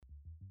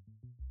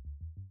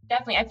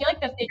Definitely. I feel like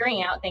the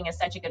figuring out thing is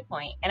such a good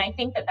point. And I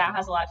think that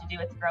has a lot to do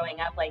with growing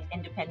up like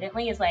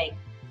independently, is like,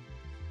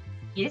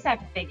 you just have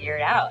to figure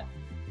it out.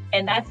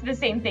 And that's the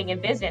same thing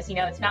in business.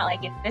 It's not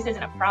like this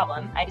isn't a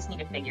problem. I just need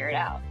to figure it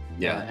out.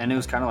 Yeah. And it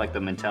was kind of like the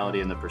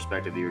mentality and the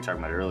perspective that you were talking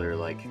about earlier,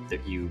 like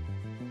that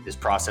this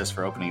process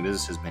for opening a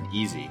business has been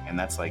easy. And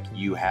that's like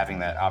you having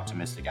that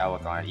optimistic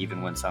outlook on it,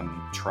 even when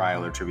some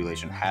trial or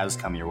tribulation has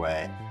come your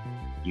way,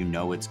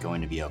 it's going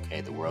to be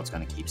okay. The world's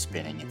going to keep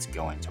spinning. It's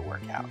going to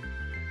work out.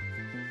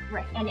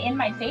 Right. And in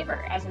my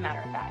favor, as a matter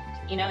of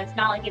fact. It's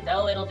not like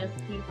it'll just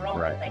keep rolling.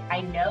 Right. It's like,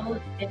 I know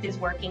this is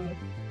working.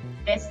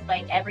 This,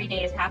 like, every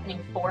day is happening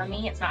for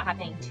me. It's not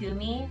happening to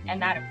me.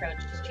 And that approach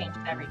just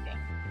changes everything.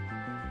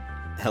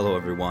 Hello,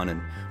 everyone,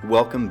 and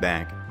welcome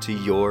back to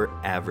Your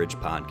Average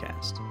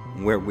Podcast,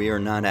 where we are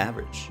not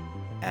average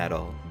at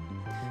all.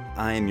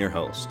 I am your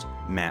host,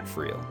 Matt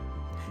Friel,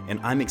 and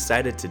I'm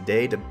excited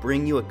today to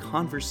bring you a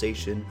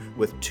conversation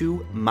with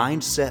two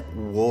mindset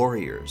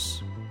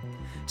warriors.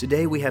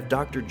 Today we have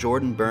Dr.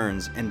 Jordan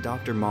Burns and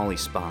Dr. Molly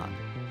Spahn.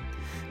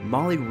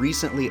 Molly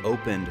recently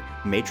opened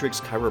Matrix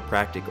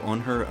Chiropractic on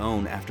her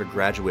own after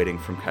graduating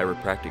from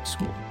chiropractic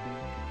school.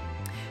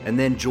 And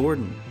then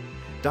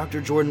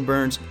Dr. Jordan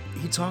Burns,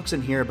 he talks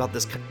in here about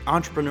this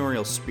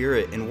entrepreneurial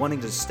spirit and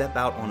wanting to step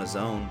out on his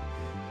own.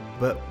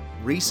 But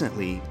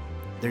recently,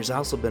 there's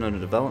also been a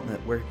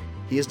development where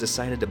he has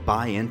decided to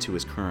buy into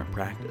his current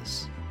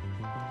practice.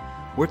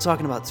 We're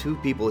talking about two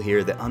people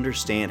here that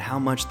understand how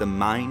much the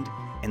mind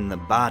and the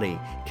body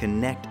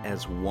connect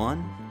as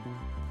one,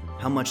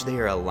 how much they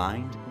are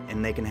aligned,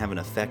 and they can have an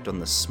effect on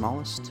the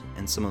smallest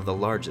and some of the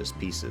largest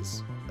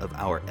pieces of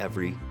our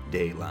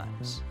everyday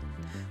lives.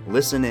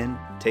 Listen in,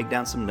 take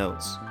down some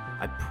notes.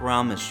 I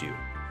promise you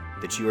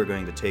that you are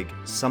going to take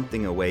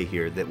something away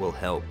here that will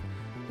help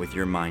with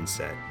your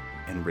mindset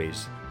and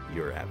raise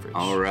your average.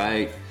 All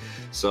right.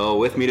 So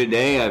with me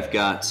today, I've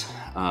got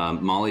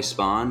Molly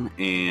Spahn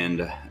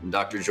and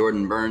Dr.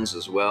 Jordan Burns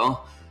as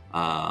well.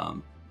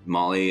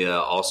 Molly,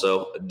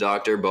 also a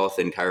doctor, both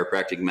in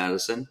chiropractic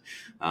medicine.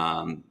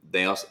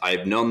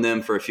 I've known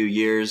them for a few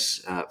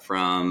years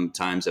from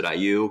times at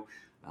IU,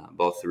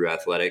 both through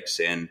athletics,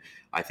 and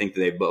I think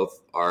they both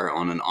are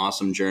on an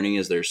awesome journey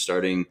as they're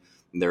starting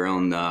their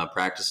own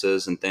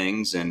practices and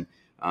things. And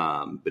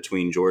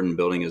between Jordan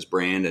building his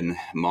brand and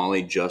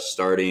Molly just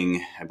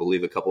starting, I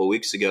believe, a couple of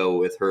weeks ago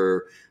with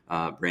her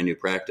brand new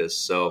practice.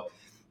 So,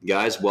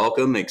 guys,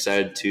 welcome.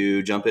 Excited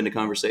to jump into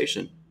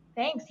conversation.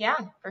 Thanks. Yeah,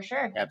 for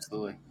sure.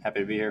 Absolutely. Happy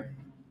to be here.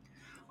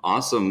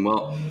 Awesome.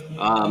 Well,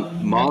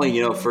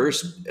 Molly,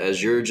 first,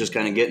 as you're just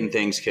kind of getting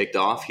things kicked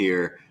off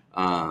here,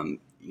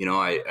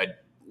 I'd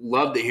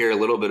love to hear a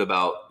little bit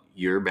about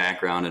your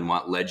background and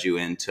what led you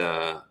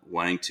into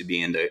wanting to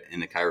be into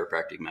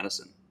chiropractic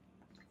medicine.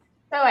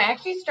 So I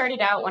actually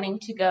started out wanting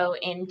to go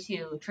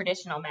into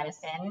traditional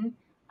medicine,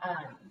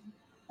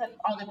 took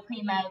all the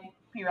pre-med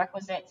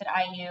prerequisites at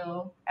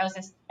IU. I was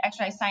an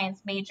exercise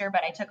science major,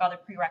 but I took all the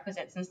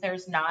prerequisites since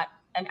there's not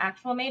an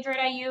actual major at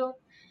IU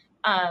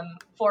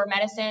for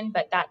medicine,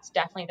 but that's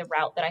definitely the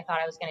route that I thought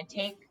I was going to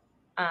take.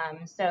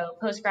 So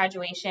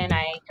post-graduation,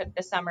 I took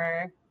the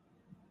summer,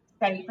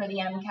 studied for the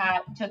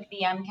MCAT, took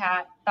the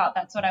MCAT, thought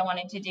that's what I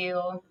wanted to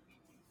do.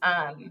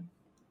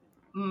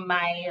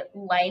 My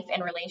life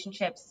and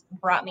relationships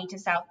brought me to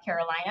South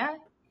Carolina.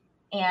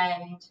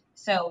 And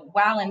so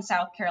while in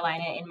South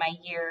Carolina, in my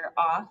year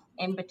off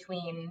in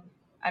between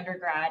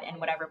undergrad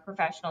and whatever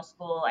professional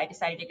school I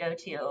decided to go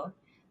to,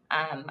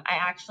 I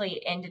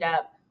actually ended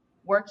up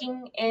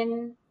working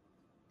in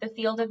the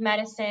field of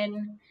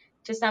medicine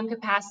to some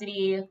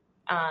capacity.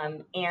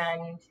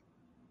 And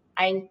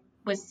I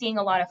was seeing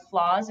a lot of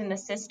flaws in the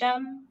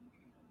system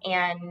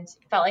and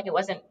felt like it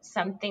wasn't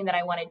something that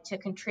I wanted to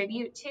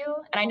contribute to.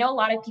 And I know a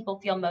lot of people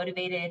feel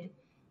motivated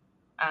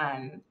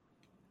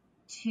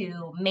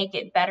to make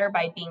it better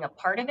by being a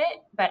part of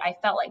it, but I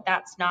felt like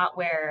that's not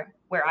where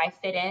I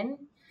fit in.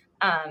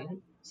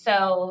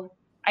 So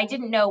I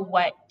didn't know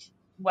what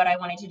I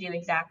wanted to do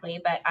exactly,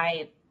 but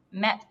I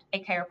met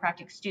a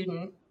chiropractic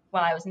student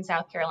while I was in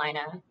South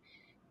Carolina,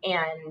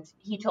 and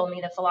he told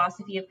me the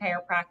philosophy of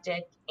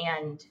chiropractic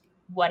and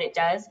what it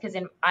does, because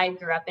I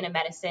grew up in a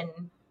medicine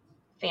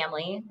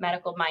family,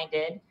 medical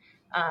minded.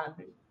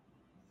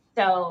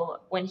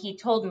 So when he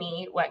told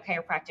me what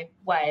chiropractic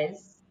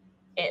was,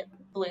 it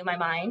blew my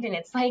mind. And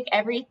it's like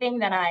everything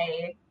that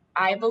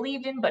I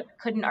believed in, but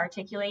couldn't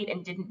articulate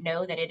and didn't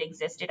know that it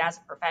existed as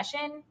a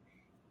profession.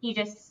 He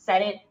just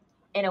said it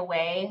in a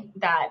way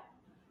that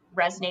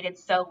resonated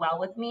so well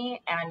with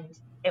me. And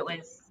it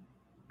was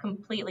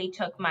completely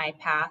took my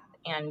path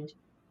and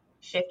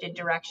shifted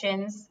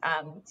directions.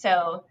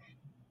 So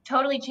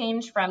totally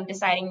changed from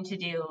deciding to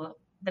do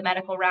the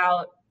medical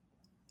route,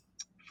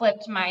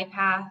 flipped my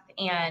path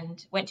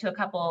and went to a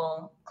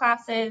couple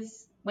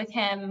classes with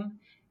him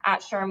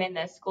at Sherman,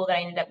 the school that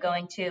I ended up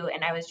going to.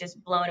 And I was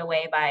just blown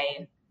away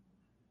by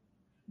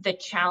the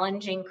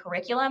challenging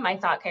curriculum. I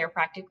thought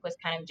chiropractic was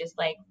kind of just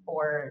like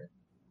for,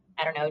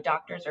 I don't know,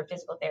 doctors or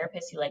physical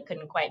therapists who like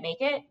couldn't quite make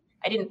it.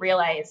 I didn't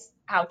realize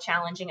how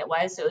challenging it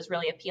was. So it was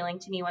really appealing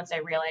to me once I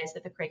realized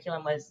that the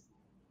curriculum was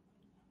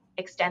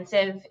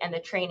extensive and the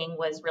training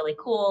was really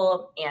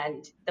cool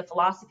and the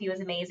philosophy was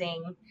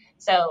amazing.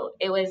 So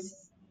it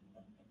was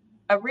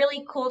a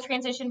really cool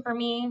transition for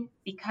me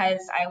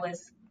because I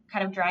was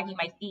kind of dragging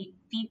my feet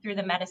through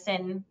the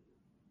medicine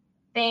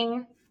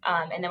thing.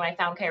 And then when I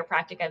found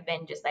chiropractic, I've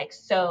been just like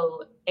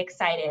so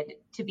excited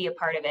to be a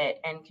part of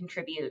it and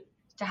contribute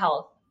to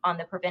health on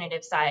the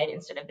preventative side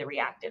instead of the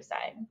reactive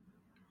side.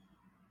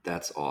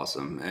 That's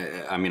awesome.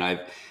 I mean, I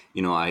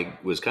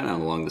was kind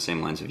of along the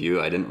same lines of you.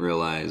 I didn't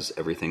realize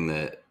everything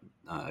that,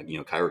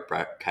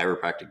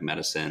 chiropractic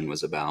medicine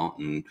was about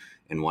and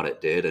what it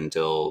did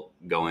until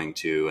going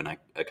to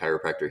a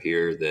chiropractor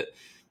here that,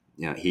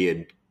 he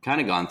had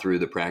kind of gone through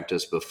the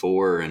practice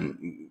before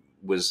and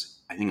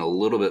was, I think, a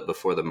little bit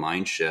before the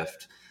mind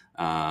shift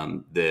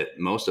that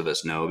most of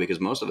us know,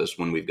 because most of us,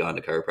 when we've gone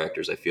to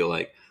chiropractors, I feel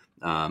like,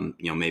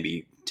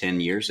 maybe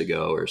 10 years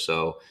ago or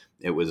so,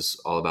 it was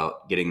all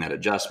about getting that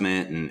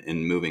adjustment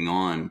and moving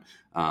on,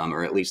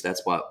 or at least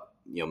that's what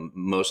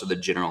most of the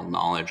general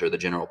knowledge or the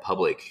general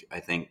public, I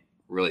think,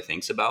 really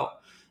thinks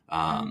about,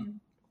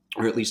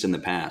 or at least in the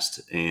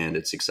past. And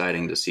it's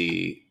exciting to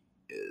see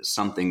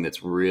something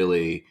that's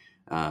really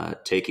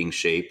taking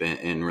shape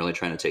and really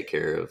trying to take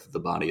care of the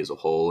body as a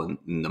whole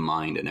and the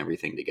mind and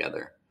everything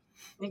together.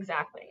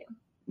 Exactly.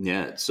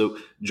 Yeah. So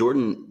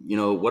Jordan,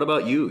 what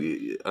about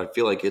you? I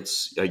feel like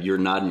it's you're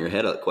nodding your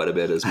head up quite a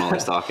bit as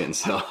Molly's talking.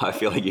 So I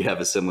feel like you have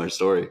a similar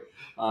story.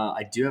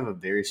 I do have a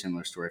very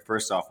similar story.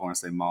 First off, I want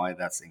to say, Molly,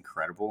 that's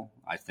incredible.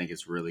 I think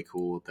it's really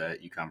cool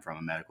that you come from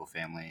a medical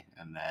family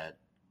and that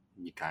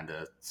you kind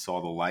of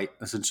saw the light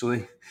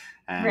essentially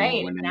and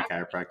went into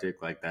chiropractic.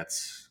 Like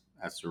that's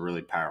a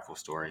really powerful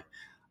story.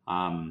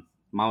 Mine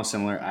was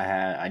similar.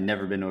 I'd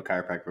never been to a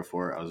chiropractor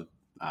before. I was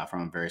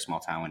from a very small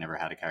town. We never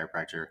had a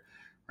chiropractor.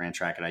 Ran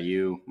track at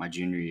IU. My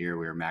junior year,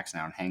 we were maxing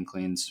out on hang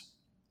cleans,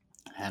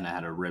 and I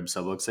had a rib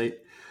subluxate.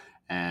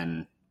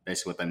 And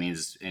basically what that means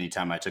is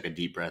anytime I took a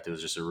deep breath, it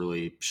was just a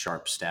really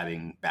sharp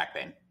stabbing back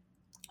pain.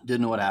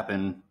 Didn't know what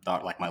happened.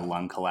 Thought like my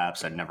lung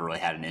collapsed. I'd never really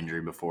had an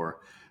injury before.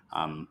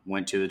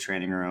 Went to the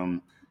training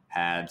room,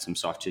 had some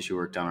soft tissue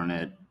work done on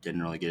it.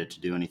 Didn't really get it to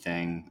do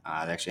anything.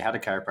 They actually had a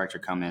chiropractor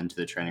come into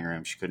the training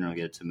room. She couldn't really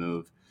get it to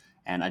move.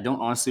 And I don't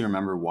honestly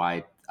remember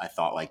why I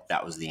thought like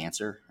that was the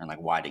answer and like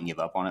why I didn't give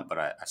up on it. But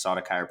I sought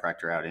a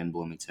chiropractor out in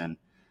Bloomington.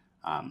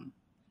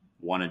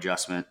 One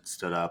adjustment,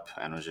 stood up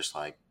and was just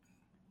like,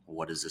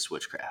 what is this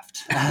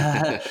witchcraft?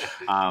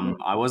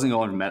 I wasn't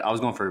going for I was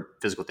going for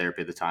physical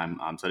therapy at the time.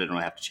 So I didn't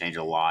really have to change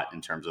a lot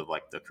in terms of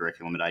like the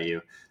curriculum at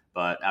IU.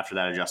 But after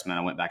that adjustment,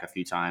 I went back a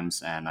few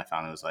times and I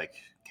found it was like,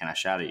 can I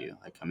shout at you?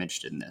 Like, I'm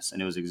interested in this.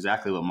 And it was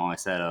exactly what Molly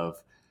said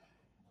of,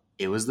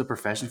 it was the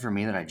profession for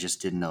me that I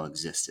just didn't know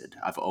existed.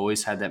 I've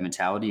always had that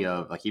mentality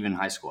of like, even in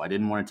high school, I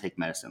didn't want to take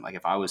medicine. Like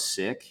if I was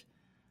sick,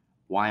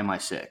 why am I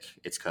sick?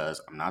 It's because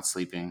I'm not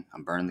sleeping.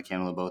 I'm burning the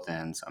candle at both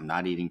ends. I'm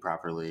not eating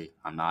properly.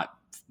 I'm not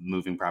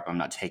moving properly. I'm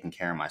not taking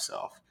care of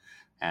myself.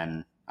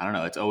 And I don't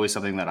know. It's always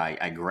something that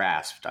I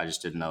grasped. I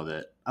just didn't know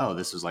that, oh,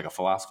 this is like a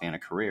philosophy and a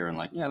career. And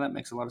like, yeah, that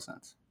makes a lot of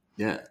sense.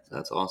 Yeah,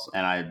 that's awesome.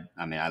 And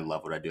I mean, I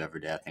love what I do every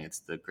day. I think it's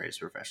the greatest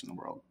profession in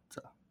the world.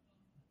 So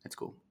it's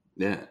cool.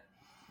 Yeah.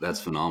 That's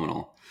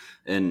phenomenal.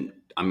 And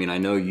I mean, I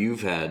know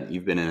you've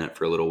been in it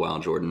for a little while,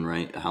 Jordan,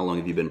 right? How long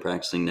have you been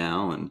practicing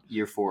now? And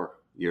Year 4.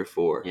 Year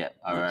 4. Yeah.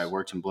 Nice. I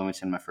worked in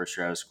Bloomington my first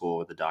year out of school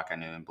with the doc I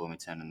knew in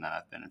Bloomington. And then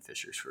I've been in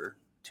Fishers for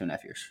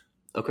 2.5 years.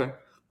 Okay.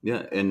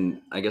 Yeah.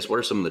 And I guess what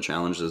are some of the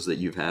challenges that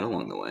you've had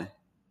along the way?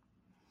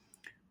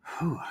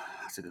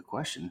 That's a good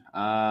question.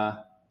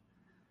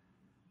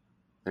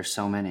 There's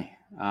so many.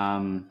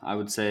 I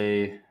would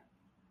say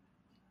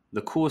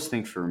the coolest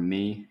thing for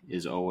me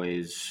is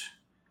always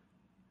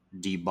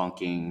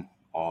debunking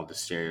all the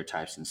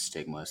stereotypes and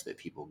stigmas that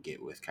people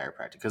get with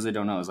chiropractic because they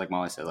don't know. It's like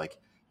Molly said, like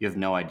you have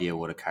no idea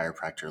what a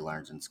chiropractor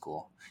learns in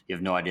school. You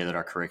have no idea that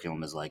our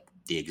curriculum is like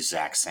the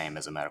exact same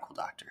as a medical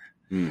doctor,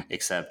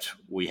 except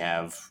we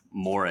have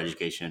more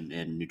education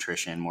in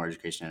nutrition, more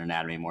education in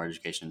anatomy, more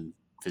education in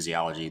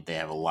physiology. They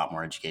have a lot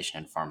more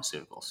education in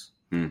pharmaceuticals.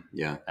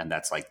 Yeah. And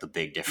that's like the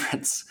big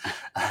difference.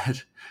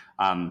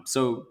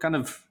 So kind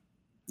of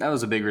that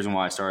was a big reason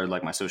why I started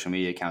like my social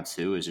media accounts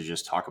too, is to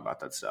just talk about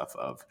that stuff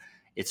of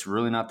it's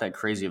really not that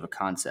crazy of a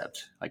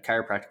concept. Like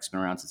chiropractic's been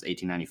around since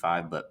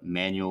 1895, but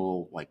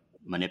manual like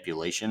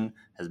manipulation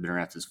has been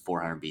around since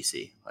 400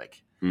 BC.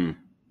 Like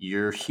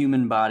your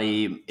human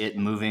body, it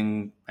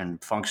moving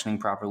and functioning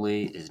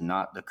properly is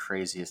not the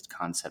craziest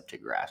concept to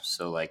grasp.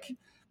 So like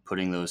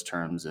putting those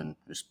terms and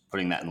just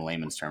putting that in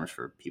layman's terms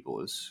for people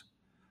is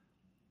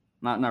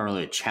not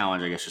really a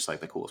challenge. I guess just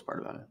like the coolest part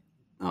about it.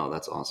 Oh,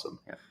 that's awesome.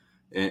 Yeah.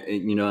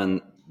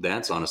 And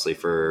that's honestly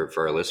for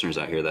our listeners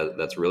out here,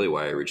 that's really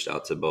why I reached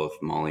out to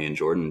both Molly and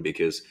Jordan,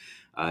 because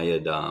I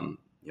had,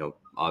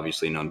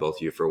 obviously known both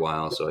of you for a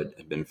while. So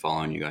I'd been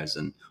following you guys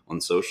on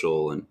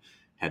social and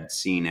had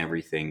seen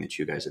everything that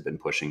you guys have been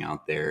pushing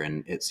out there.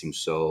 And it seems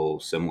so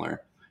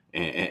similar.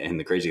 And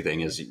the crazy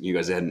thing is you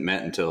guys hadn't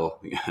met until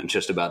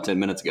just about 10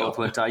 minutes ago. Both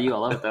would tell you. I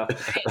love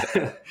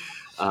it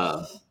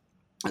though.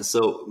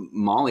 So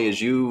Molly,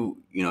 as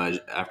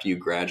after you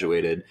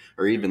graduated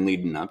or even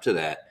leading up to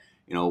that,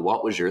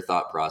 what was your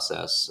thought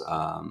process,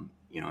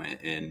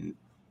 in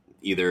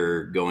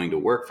either going to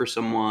work for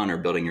someone or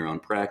building your own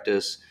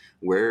practice?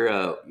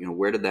 Where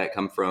did that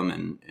come from,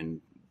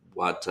 and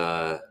what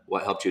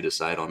helped you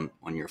decide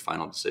on your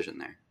final decision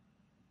there?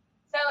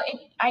 So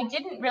I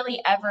didn't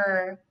really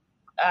ever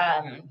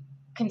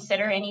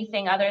consider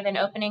anything other than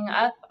opening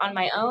up on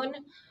my own,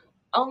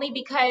 only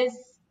because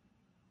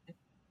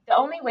the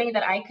only way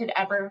that I could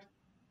ever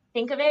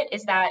think of it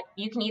is that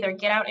you can either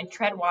get out and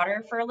tread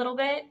water for a little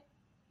bit,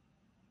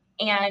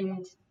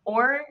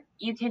 or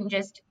you can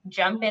just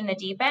jump in the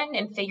deep end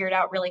and figure it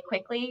out really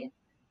quickly.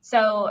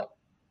 So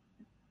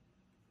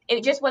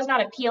it just was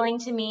not appealing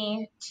to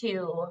me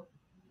to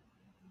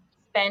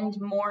spend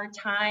more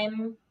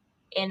time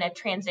in a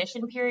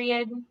transition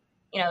period.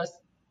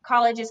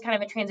 College is kind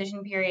of a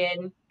transition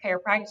period.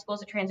 Chiropractic school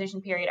is a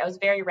transition period. I was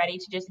very ready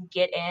to just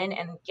get in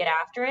and get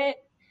after it.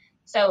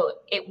 So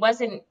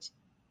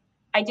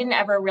I didn't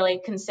ever really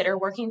consider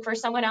working for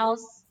someone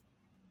else,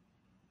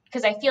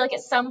 because I feel like at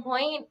some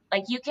point,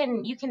 like you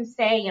can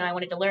say, I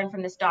wanted to learn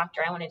from this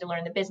doctor. I wanted to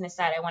learn the business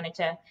side.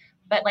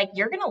 But like,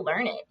 you're going to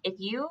learn it. If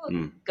you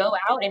go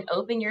out and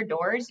open your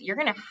doors, you're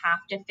going to have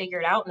to figure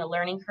it out. And the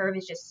learning curve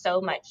is just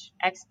so much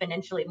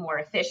exponentially more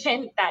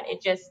efficient that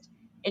it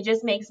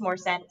just makes more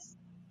sense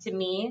to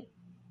me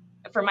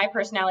for my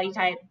personality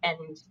type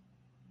and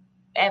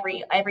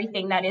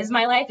everything that is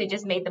my life. It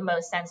just made the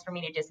most sense for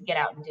me to just get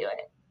out and do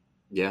it.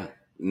 Yeah,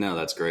 no,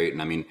 that's great.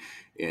 And I mean,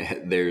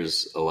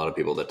 there's a lot of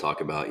people that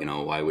talk about,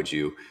 why would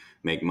you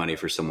make money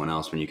for someone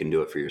else when you can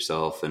do it for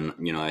yourself? And,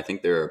 I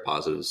think there are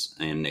positives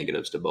and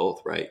negatives to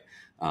both. Right.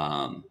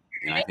 And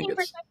I think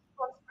for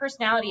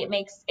personality,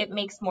 it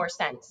makes more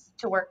sense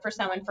to work for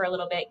someone for a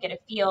little bit, get a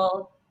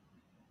feel.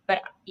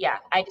 But yeah,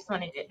 I just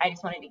wanted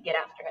to get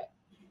after it.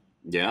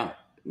 Yeah,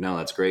 no,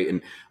 that's great.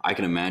 And I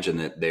can imagine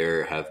that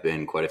there have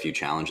been quite a few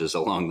challenges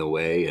along the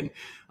way. And,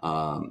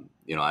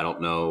 I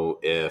don't know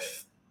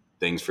if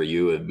things for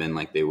you have been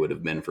like they would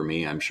have been for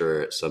me. I'm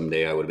sure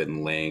someday I would have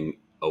been laying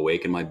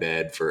awake in my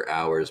bed for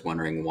hours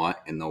wondering,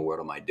 what in the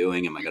world am I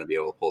doing? Am I going to be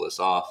able to pull this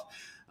off?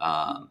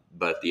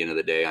 But at the end of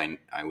the day,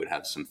 I would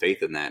have some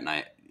faith in that.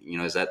 And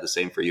is that the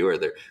same for you?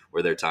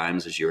 Were there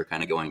times as you were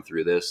kind of going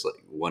through this, like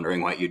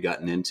wondering what you'd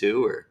gotten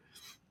into? Or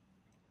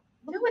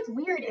what's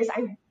weird is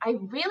I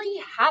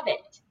really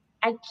haven't.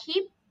 I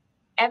keep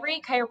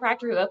every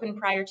chiropractor who opened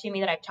prior to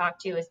me that I've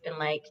talked to has been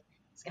like,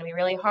 it's going to be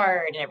really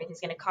hard and everything's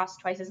going to cost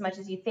twice as much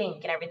as you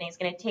think and everything's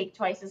going to take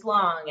twice as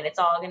long and it's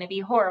all going to be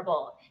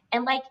horrible.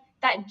 And like,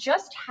 that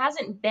just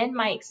hasn't been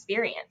my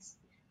experience.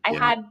 I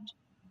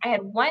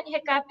had one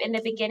hiccup in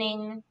the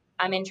beginning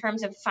in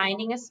terms of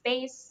finding a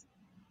space.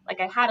 Like,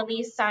 I had a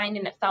lease signed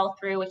and it fell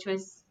through, which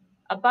was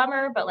a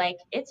bummer, but like,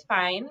 it's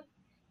fine.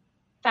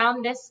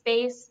 Found this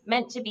space,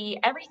 meant to be.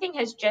 Everything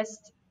has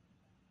just,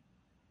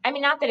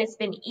 not that it's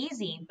been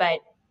easy, but,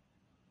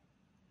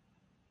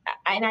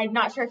 and I'm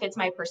not sure if it's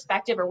my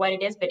perspective or what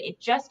it is, but it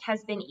just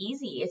has been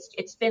easy.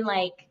 It's been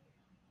like,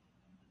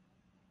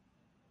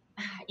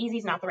 easy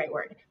is not the right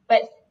word,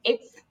 but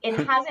it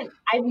hasn't,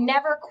 I've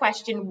never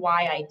questioned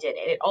why I did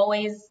it. It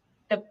always,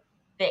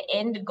 the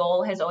end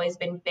goal has always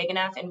been big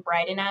enough and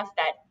bright enough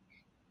that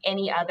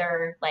any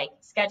other like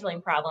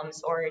scheduling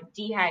problems or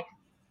DHEC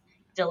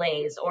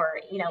delays or,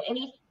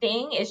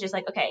 anything is just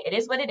like, okay, it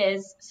is what it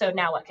is. So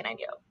now what can I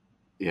do?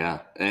 Yeah.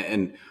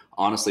 And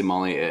honestly,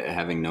 Molly,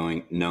 having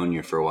known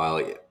you for a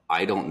while,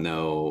 I don't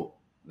know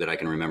that I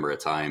can remember a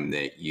time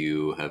that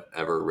you have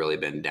ever really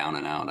been down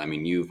and out. I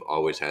mean, you've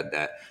always had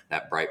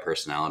that bright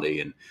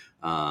personality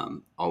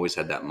and always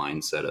had that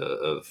mindset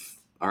of,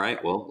 all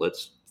right, well,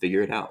 let's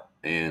figure it out.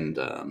 And,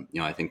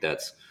 I think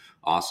that's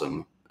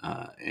awesome.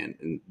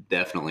 And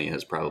definitely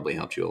has probably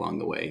helped you along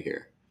the way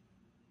here.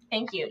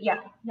 Thank you.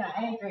 Yeah,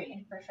 I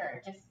agree for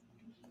sure. Just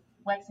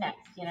what's next,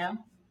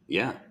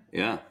 Yeah.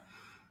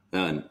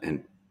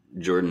 And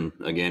Jordan,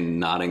 again,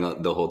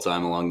 nodding the whole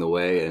time along the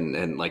way.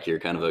 And like you're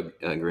kind of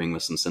agreeing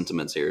with some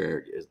sentiments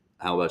here.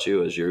 How about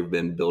you as you've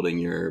been building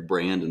your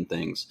brand and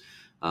things?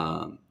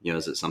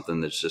 Is it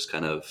something that's just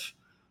kind of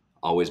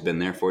always been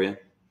there for you?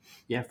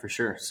 Yeah, for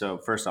sure. So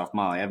first off,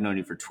 Molly, I've known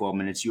you for 12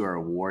 minutes. You are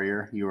a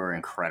warrior. You are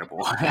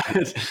incredible.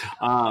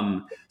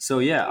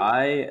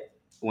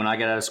 When I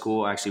got out of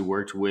school, I actually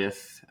worked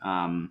with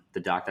the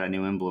doc that I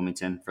knew in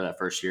Bloomington for that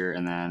first year.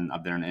 And then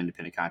I've been an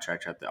independent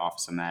contractor at the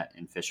office I'm at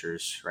in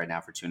Fishers right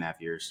now for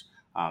 2.5 years.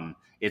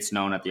 It's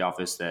known at the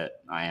office that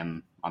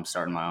I'm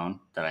starting my own,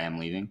 that I am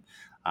leaving.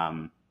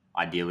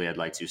 Ideally, I'd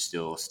like to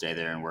still stay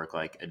there and work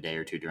like a day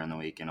or two during the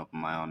week and open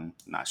my own.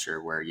 Not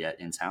sure where yet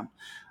in town.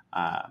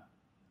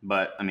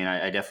 But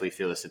I definitely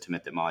feel the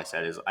sentiment that Molly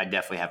said is I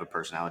definitely have a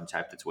personality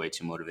type that's way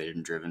too motivated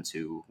and driven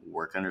to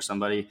work under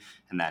somebody.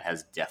 And that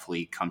has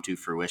definitely come to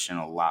fruition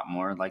a lot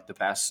more like the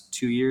past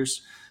 2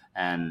 years.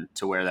 And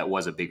to where that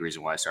was a big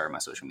reason why I started my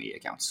social media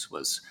accounts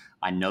was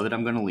I know that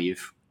I'm going to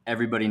leave.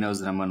 everybody knows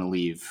that I'm going to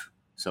leave.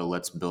 So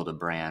let's build a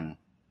brand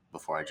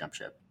before I jump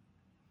ship.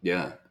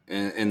 Yeah.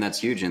 And that's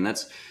huge. And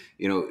that's,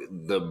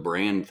 the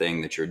brand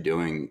thing that you're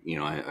doing,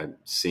 I'm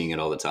seeing it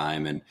all the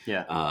time. And,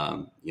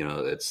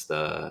 it's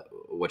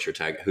what's your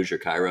tag? Who's your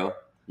Chiro?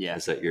 Yeah.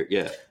 Is that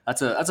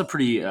That's a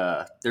pretty,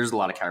 there's a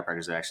lot of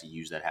chiropractors that actually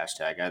use that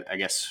hashtag. I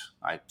guess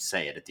I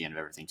say it at the end of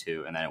everything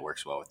too. And then it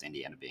works well with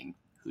Indiana being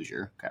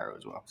Hoosier Chiro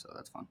as well. So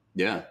that's fun.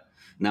 Yeah.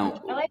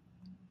 Now,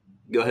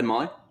 go ahead,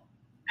 Molly.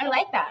 I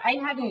like that. I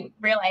hadn't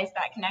realized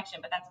that connection,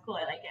 but that's cool.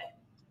 I like it.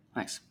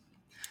 Nice.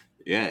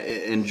 Yeah.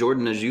 And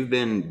Jordan, as you've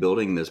been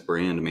building this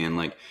brand, man,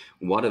 like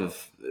what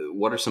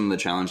are some of the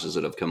challenges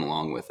that have come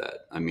along with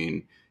that? I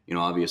mean,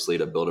 obviously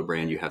to build a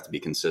brand, you have to be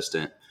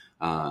consistent.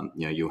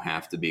 You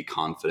have to be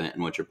confident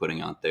in what you're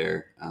putting out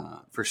there.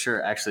 For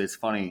sure. Actually, it's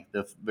funny.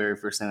 The very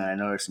first thing that I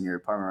noticed in your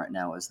apartment right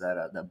now is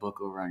that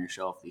book over on your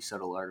shelf, The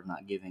Subtle Art of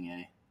Not Giving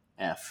a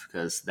F,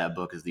 because that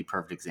book is the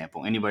perfect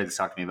example. Anybody that's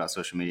talked to me about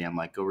social media, I'm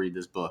like, go read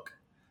this book,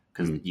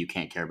 because you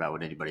can't care about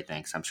what anybody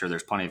thinks. I'm sure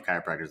there's plenty of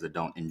chiropractors that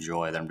don't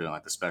enjoy them doing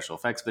like the special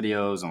effects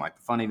videos and like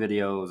the funny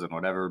videos and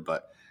whatever,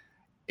 but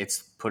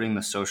it's putting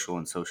the social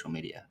in social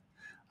media.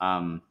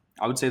 I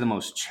would say the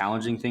most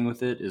challenging thing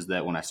with it is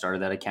that when I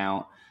started that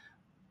account,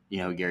 you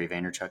know who Gary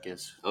Vaynerchuk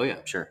is? Oh, yeah.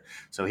 Sure.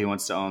 So he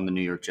wants to own the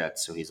New York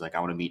Jets. So he's like, I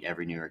want to meet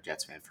every New York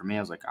Jets fan. For me, I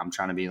was like, I'm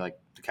trying to be like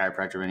the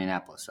chiropractor of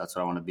Indianapolis. That's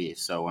what I want to be.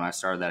 So when I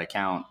started that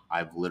account,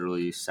 I've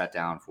literally sat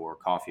down for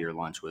coffee or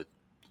lunch with,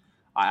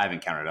 I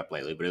haven't counted up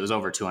lately, but it was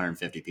over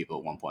 250 people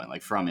at one point,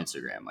 like from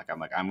Instagram.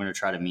 I'm going to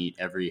try to meet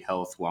every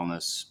health,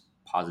 wellness,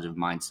 positive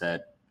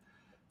mindset,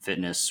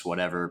 fitness,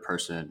 whatever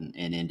person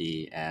in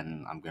Indy.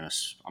 And I'm going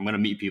to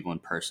meet people in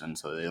person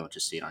so they don't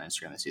just see it on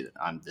Instagram. They see that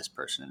I'm this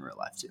person in real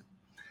life too.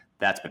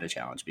 That's been a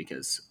challenge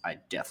because I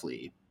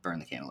definitely burn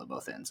the candle at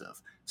both ends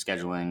of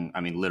scheduling. I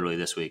mean, literally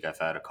this week I've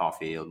had a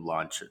coffee, a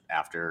lunch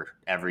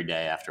every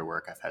day after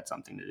work. I've had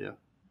something to do.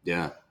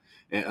 Yeah.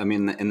 I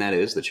mean, and that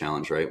is the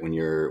challenge, right? When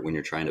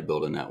you're trying to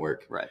build a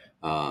network, right?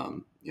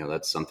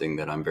 That's something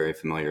that I'm very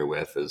familiar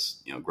with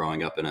is,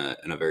 growing up in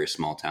a very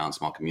small town,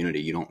 small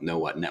community, you don't know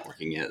what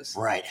networking is.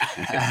 Right.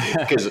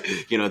 Because,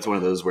 it's one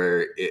of those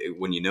where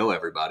when you know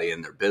everybody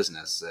in their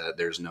business,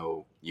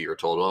 you're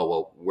told, oh,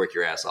 well, work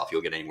your ass off.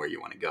 You'll get anywhere you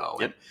want to go.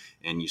 Yep.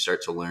 And you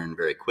start to learn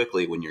very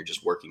quickly when you're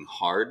just working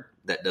hard,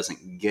 that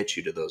doesn't get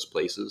you to those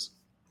places.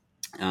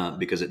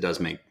 Because it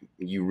does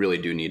you really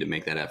do need to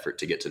make that effort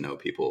to get to know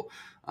people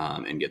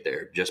and get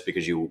there. Just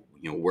because you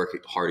work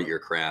hard at your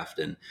craft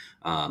and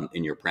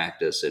in your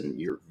practice and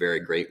you're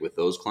very great with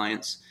those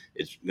clients,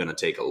 it's going to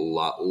take a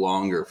lot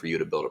longer for you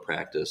to build a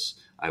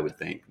practice, I would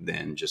think,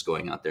 than just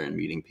going out there and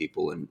meeting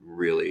people and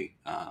really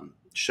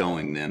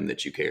showing them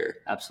that you care.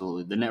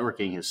 Absolutely. The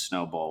networking has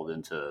snowballed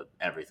into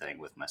everything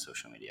with my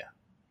social media.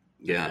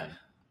 Yeah. And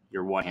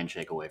you're one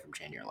handshake away from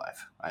changing your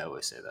life. I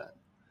always say that.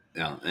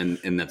 Yeah,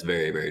 and that's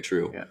very, very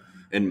true. Yeah.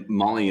 And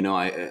Molly,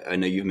 I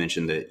know you've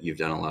mentioned that you've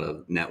done a lot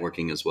of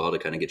networking as well to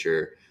kind of get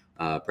your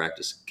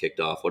practice kicked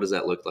off. What does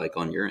that look like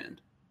on your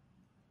end?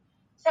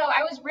 So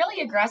I was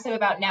really aggressive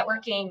about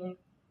networking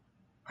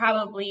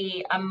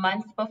probably a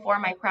month before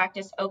my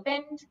practice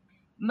opened,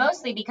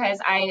 mostly because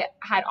I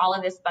had all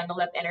of this bundled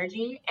up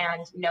energy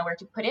and nowhere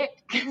to put it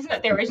because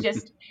there was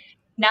just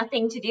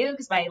nothing to do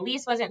because my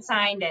lease wasn't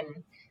signed.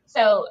 And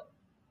so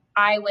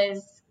I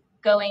was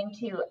going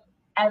to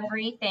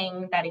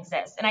everything that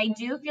exists. And I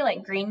do feel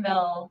like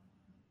Greenville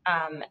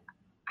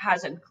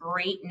has a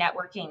great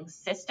networking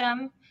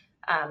system.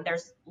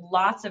 There's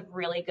lots of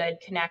really good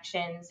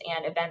connections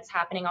and events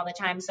happening all the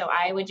time. So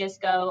I would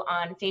just go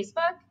on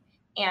Facebook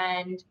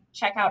and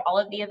check out all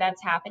of the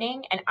events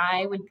happening, and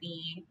I would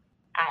be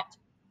at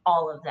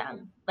all of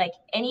them. Like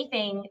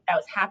anything that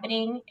was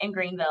happening in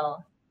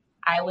Greenville,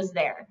 I was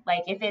there.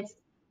 Like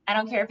I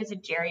don't care if it's a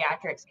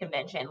geriatrics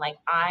convention, like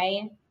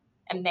I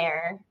am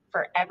there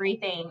for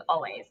everything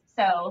always.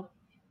 So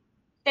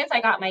since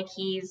I got my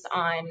keys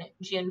on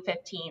June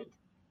 15th,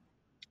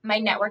 my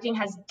networking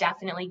has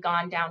definitely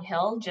gone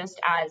downhill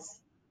just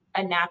as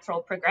a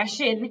natural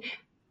progression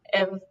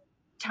of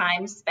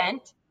time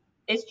spent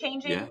is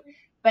changing. Yeah.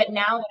 But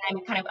now that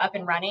I'm kind of up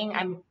and running,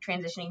 I'm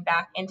transitioning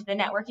back into the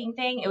networking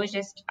thing. It was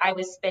just, I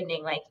was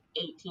spending like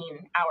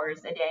 18 hours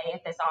a day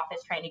at this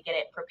office trying to get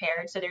it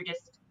prepared. So there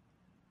just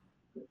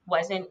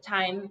wasn't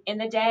time in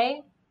the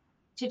day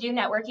to do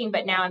networking,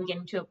 but now I'm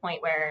getting to a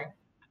point where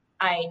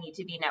I need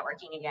to be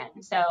networking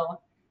again. So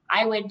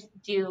I would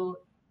do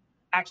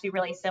actually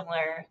really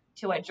similar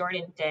to what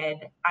Jordan did.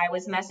 I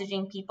was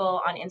messaging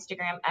people on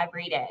Instagram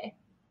every day.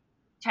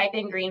 Type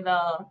in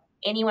Greenville,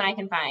 anyone I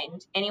can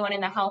find, anyone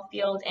in the health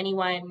field,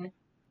 anyone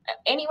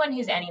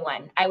who's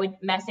anyone. I would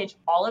message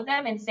all of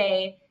them and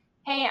say,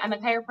 hey, I'm a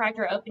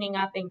chiropractor opening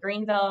up in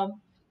Greenville.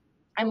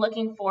 I'm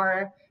looking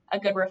for a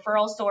good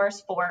referral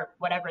source for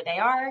whatever they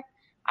are.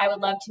 I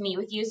would love to meet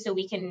with you so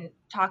we can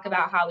talk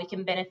about how we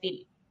can benefit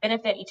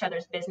each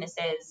other's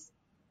businesses.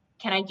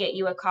 Can I get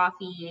you a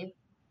coffee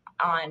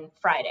on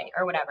Friday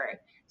or whatever?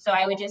 So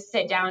I would just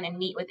sit down and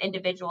meet with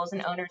individuals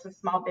and owners of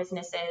small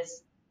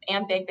businesses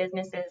and big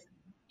businesses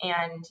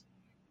and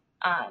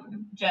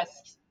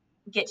just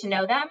get to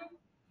know them,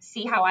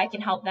 see how I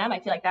can help them. I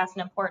feel like that's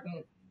an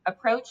important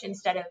approach,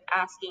 instead of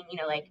asking,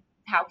 like,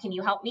 how can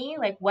you help me?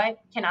 Like, what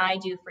can I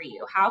do for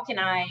you? How can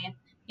I,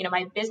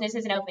 my business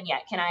isn't open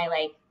yet. Can I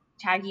like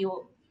tag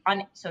you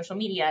on social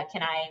media?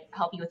 Can I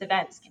help you with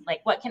events?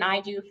 Like, what can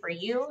I do for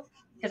you?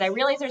 Because I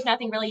realize there's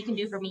nothing really you can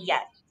do for me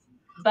yet.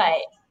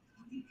 But,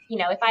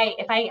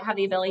 if I have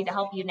the ability to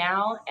help you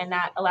now, and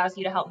that allows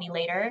you to help me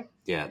later.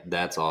 Yeah,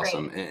 that's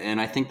awesome. Great.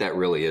 And I think that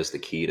really is the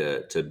key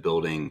to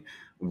building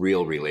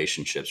real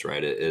relationships,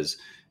 right? It is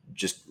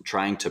just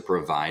trying to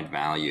provide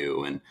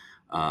value and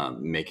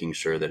making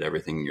sure that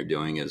everything you're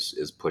doing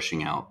is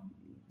pushing out,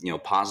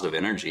 positive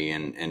energy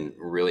and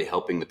really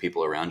helping the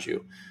people around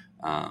you.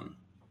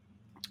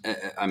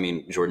 I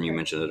mean, Jordan, you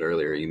mentioned it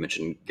earlier. You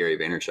mentioned Gary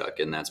Vaynerchuk,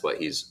 and that's what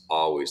he's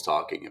always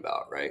talking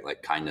about, right?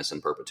 Like kindness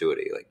and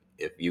perpetuity. Like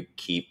if you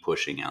keep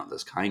pushing out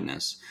this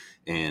kindness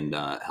and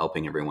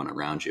helping everyone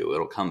around you,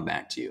 it'll come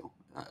back to you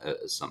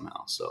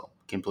somehow. So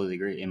completely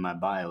agree. In my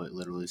bio, it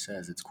literally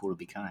says it's cool to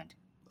be kind.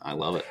 I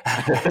love it.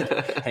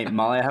 Hey,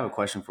 Molly, I have a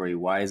question for you.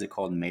 Why is it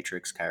called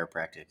Matrix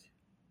Chiropractic?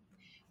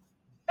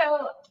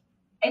 So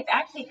it's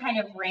actually kind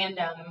of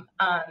random.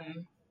 I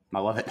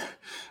love it.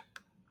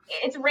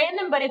 It's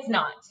random, but it's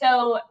not.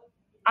 So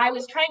I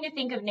was trying to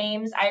think of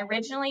names.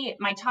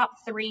 My top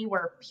 3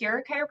 were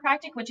Pure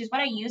Chiropractic, which is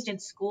what I used in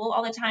school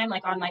all the time,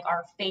 like on like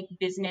our fake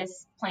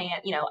business plan,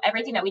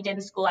 everything that we did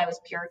in school, I was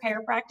Pure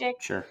Chiropractic.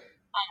 Sure.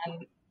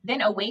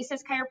 Then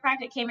Oasis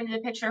Chiropractic came into the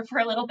picture for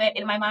a little bit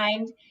in my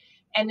mind.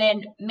 And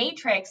then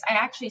Matrix, I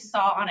actually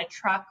saw on a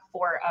truck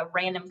for a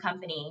random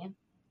company,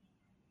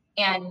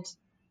 and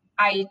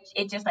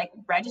it just like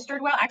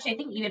registered well. Actually, I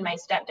think even my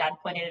stepdad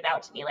pointed it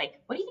out to me,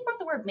 like, what do you think about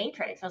the word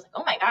Matrix? I was like,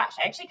 oh my gosh,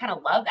 I actually kind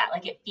of love that.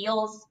 Like, it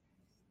feels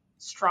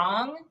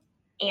strong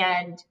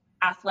and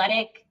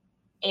athletic.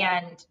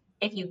 And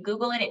if you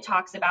Google it, it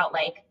talks about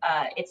like,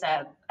 it's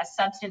a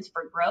substance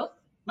for growth.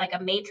 Like a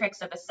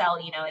matrix of a cell,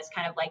 is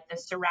kind of like the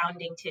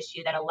surrounding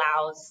tissue that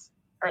allows,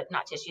 or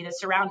not tissue, the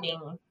surrounding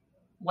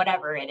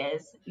whatever it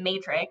is,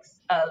 matrix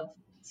of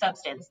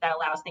substance that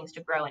allows things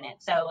to grow in it.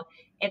 So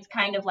it's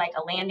kind of like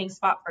a landing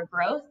spot for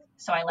growth.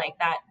 So I like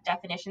that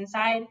definition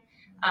side.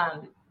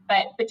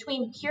 But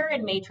between Pure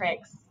and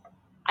Matrix,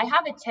 I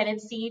have a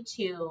tendency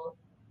to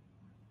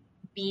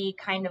be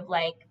kind of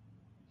like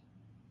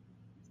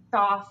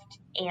soft,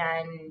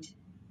 and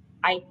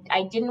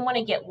I didn't want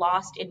to get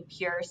lost in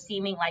Pure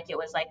seeming like it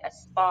was like a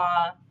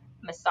spa,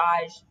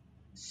 massage,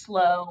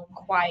 slow,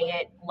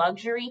 quiet,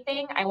 luxury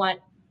thing. I want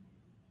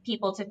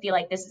people to feel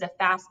like this is a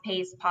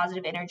fast-paced,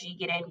 positive energy,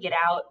 get in, get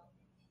out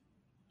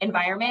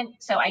environment.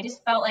 So I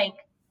just felt like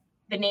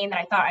the name that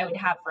I thought I would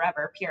have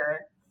forever,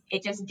 Pure,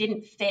 it just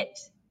didn't fit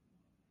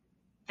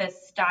the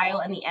style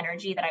and the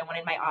energy that I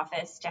wanted my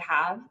office to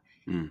have.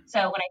 So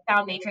when I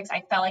found Matrix,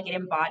 I felt like it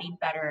embodied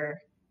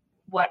better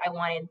what I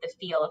wanted the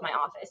feel of my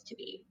office to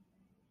be.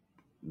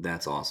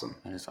 That's awesome.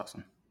 That is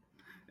awesome.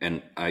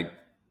 And I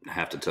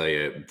have to tell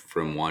you,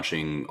 from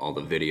watching all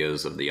the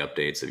videos of the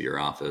updates of your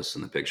office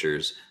and the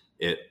pictures,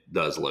 it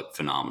does look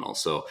phenomenal.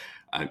 So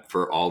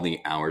for all the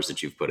hours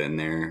that you've put in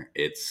there,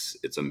 it's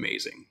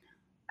amazing.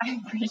 I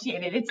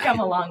appreciate it. It's come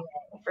a long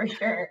way for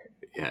sure.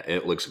 Yeah,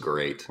 it looks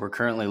great. We're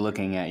currently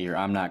looking at your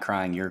I'm Not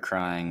Crying, You're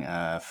Crying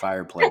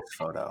fireplace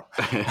photo.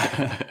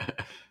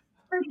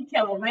 Pretty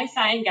killer. My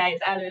sign guy's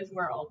out of this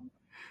world.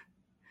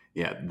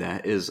 Yeah,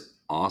 that is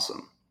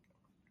awesome.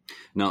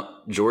 Now,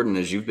 Jordan,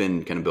 as you've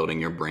been kind of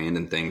building your brand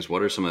and things,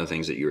 what are some of the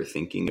things that you were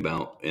thinking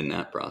about in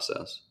that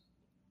process?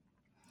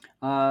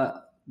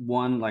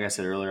 One, like I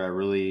said earlier, I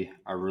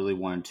really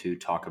wanted to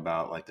talk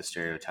about like the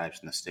stereotypes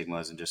and the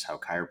stigmas and just how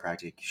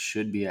chiropractic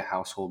should be a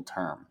household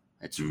term.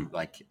 It's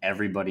like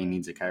everybody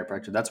needs a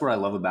chiropractor. That's what I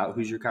love about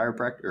Who's Your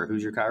Chiropractor or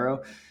Who's Your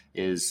Chiro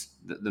is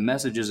the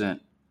message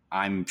isn't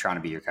I'm trying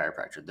to be your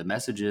chiropractor. The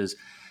message is,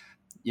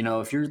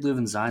 if you live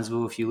in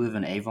Zionsville, if you live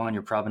in Avon,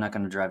 you're probably not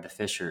going to drive to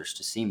Fishers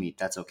to see me.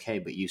 That's okay.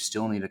 But you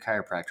still need a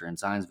chiropractor in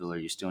Zionsville, or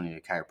you still need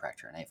a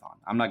chiropractor in Avon.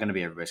 I'm not going to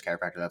be everybody's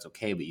chiropractor. That's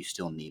okay. But you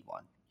still need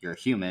one. You're a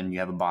human. You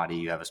have a body.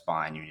 You have a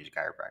spine. You need a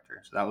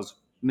chiropractor. So that was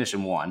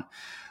mission one.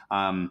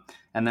 And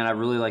then I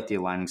really like the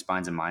Aligning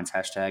Spines and Minds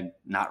hashtag.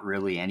 Not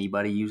really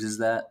anybody uses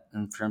that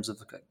in terms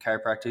of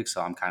chiropractic.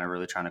 So I'm kind of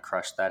really trying to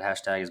crush that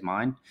hashtag as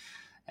mine.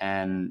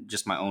 And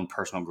just my own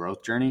personal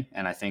growth journey.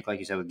 And I think, like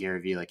you said with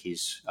Gary Vee, like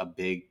he's a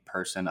big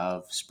person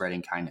of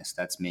spreading kindness.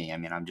 That's me. I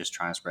mean, I'm just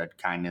trying to spread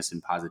kindness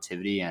and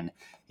positivity, and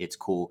it's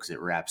cool because it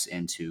wraps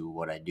into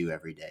what I do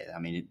every day. I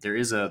mean,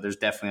 there's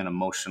definitely an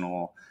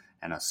emotional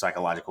and a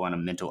psychological and a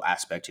mental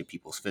aspect to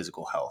people's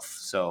physical health.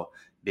 So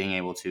being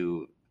able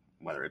to,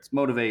 whether it's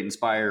motivate,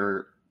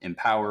 inspire,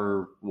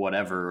 empower,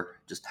 whatever,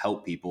 just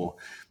help people.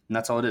 And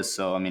that's all it is.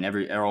 So, I mean,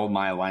 all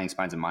my Aligning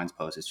Spines and Minds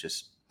posts, it's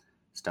just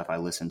stuff I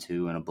listen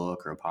to in a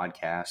book or a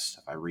podcast,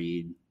 stuff I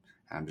read.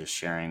 I'm just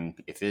sharing.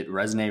 If it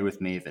resonated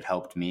with me, if it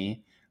helped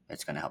me,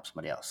 it's going to help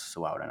somebody else.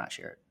 So why would I not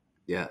share it?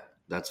 Yeah,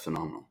 that's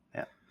phenomenal.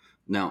 Yeah.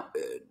 Now,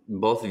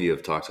 both of you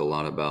have talked a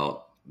lot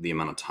about the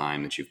amount of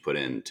time that you've put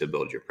in to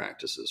build your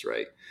practices,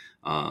 right?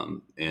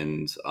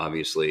 And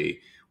obviously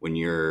when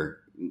you're,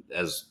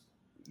 as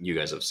you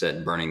guys have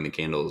said, burning the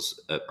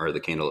candles or the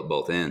candle at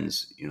both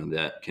ends,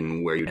 that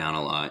can wear you down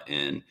a lot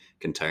and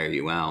can tire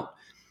you out.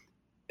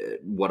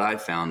 What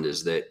I've found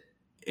is that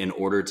in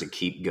order to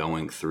keep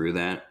going through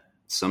that,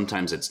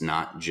 sometimes it's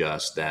not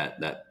just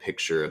that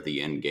picture of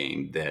the end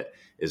game that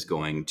is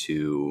going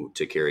to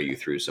carry you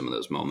through some of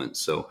those moments.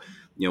 So,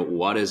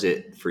 what is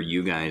it for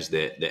you guys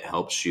that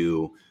helps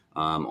you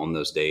on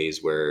those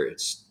days where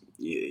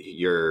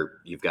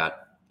you've got,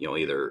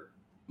 either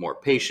more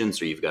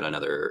patience or you've got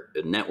another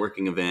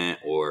networking event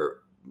or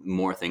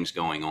more things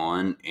going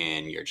on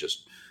and you're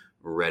just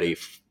ready,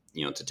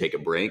 to take a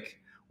break?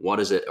 What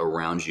is it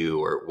around you,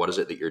 or what is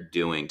it that you're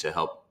doing to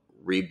help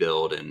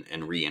rebuild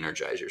and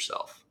re-energize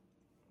yourself?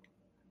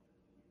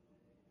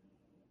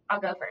 I'll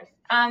go first.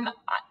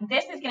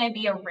 This is going to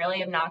be a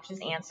really obnoxious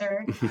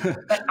answer,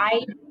 but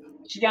I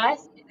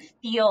just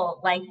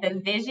feel like the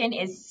vision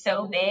is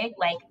so big.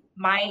 Like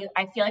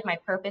I feel like my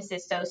purpose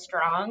is so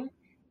strong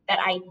that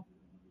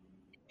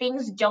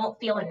things don't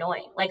feel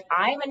annoying. Like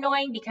I'm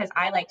annoying because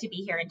I like to be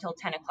here until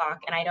 10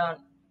 o'clock and I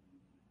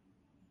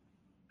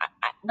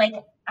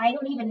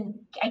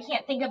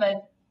can't think of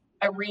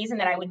a reason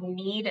that I would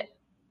need.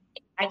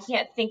 I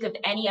can't think of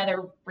any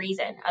other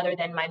reason other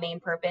than my main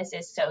purpose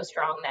is so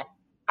strong that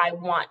I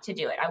want to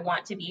do it. I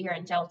want to be here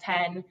until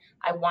 10.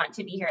 I want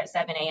to be here at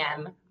 7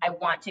 a.m. I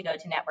want to go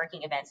to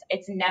networking events.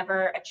 It's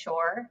never a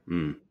chore.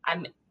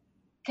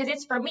 Because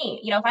it's for me.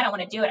 If I don't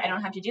want to do it, I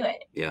don't have to do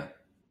it. Yeah.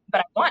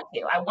 But I want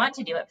to. I want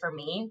to do it for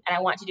me, and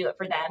I want to do it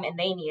for them, and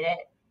they need it,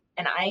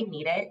 and I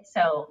need it.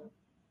 So,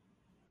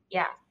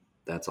 yeah.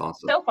 That's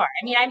awesome. So far,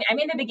 I'm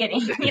in the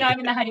beginning. I'm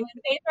in the honeymoon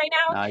phase right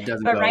now. No, it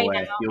doesn't go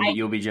away.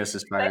 You'll be just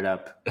as fired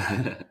up.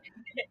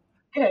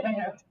 Good, I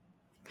know.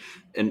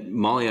 And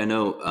Molly, I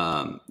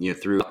know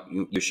through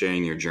you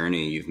sharing your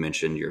journey, you've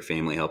mentioned your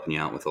family helping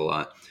you out with a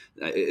lot.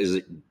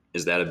 Is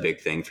that a big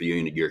thing for you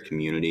in your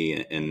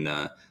community and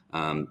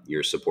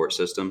your support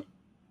system?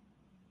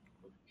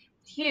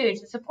 It's huge.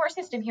 The support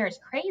system here is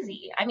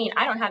crazy. I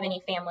don't have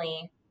any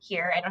family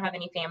here. I don't have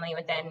any family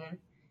within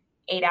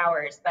 8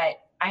 hours, but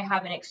I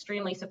have an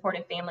extremely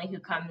supportive family who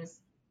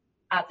comes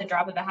at the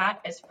drop of a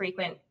hat as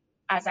frequent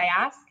as I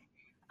ask,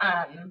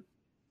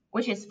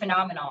 which is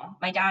phenomenal.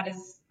 My dad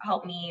has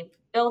helped me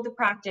build the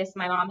practice.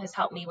 My mom has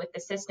helped me with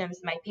the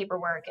systems, my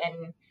paperwork,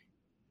 and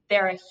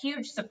they're a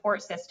huge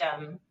support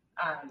system.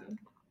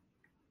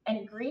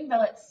 And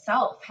Greenville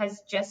itself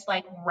has just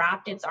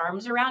wrapped its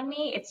arms around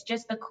me. It's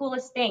just the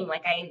coolest thing.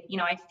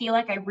 I feel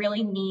like I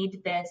really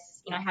need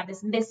this, I have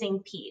this missing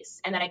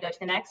piece. And then I go to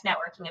the next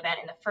networking event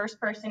and the first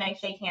person I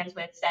shake hands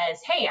with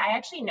says, "Hey, I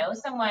actually know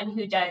someone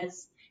who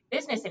does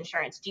business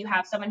insurance. Do you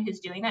have someone who's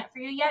doing that for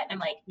you yet?" And I'm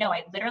like, "No,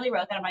 I literally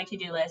wrote that on my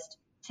to-do list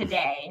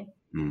today."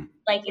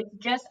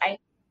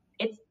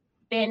 It's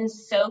been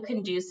so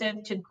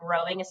conducive to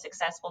growing a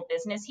successful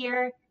business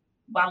here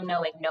while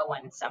knowing no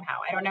one somehow.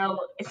 I don't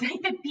know. It's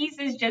like the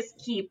pieces just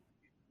keep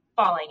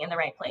falling in the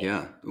right place.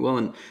 Yeah.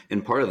 Well,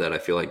 and part of that I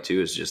feel like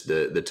too is just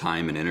the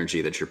time and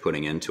energy that you're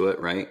putting into it,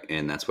 right?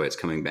 And that's why it's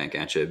coming back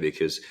at you,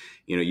 because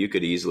you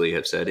could easily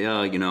have said, "Yeah,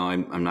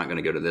 I'm not going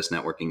to go to this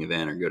networking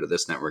event or go to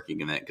this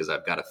networking event because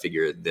I've got to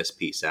figure this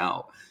piece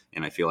out."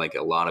 And I feel like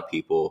a lot of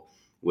people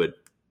would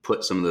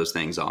put some of those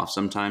things off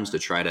sometimes to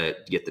try to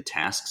get the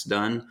tasks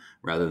done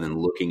rather than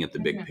looking at the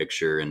big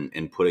picture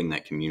and putting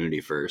that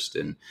community first.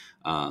 And,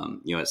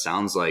 it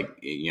sounds like,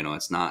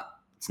 it's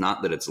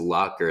not that it's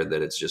luck or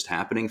that it's just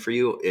happening for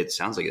you. It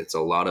sounds like it's a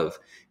lot of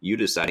you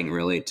deciding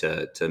really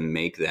to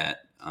make that,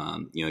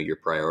 your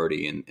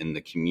priority and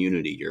the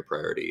community your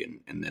priority,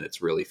 and that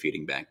it's really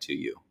feeding back to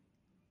you.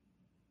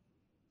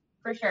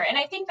 For sure. And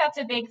I think that's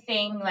a big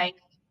thing,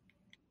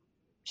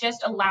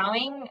 just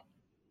allowing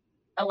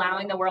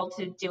the world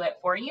to do it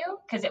for you,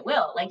 because it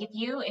will. If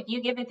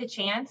you give it the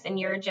chance and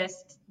you're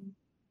just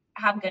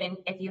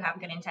if you have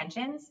good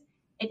intentions,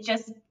 it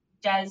just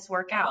does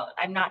work out.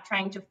 I'm not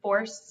trying to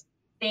force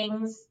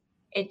things.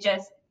 It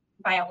just,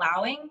 by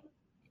allowing,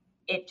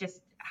 it just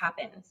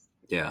happens.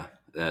 Yeah,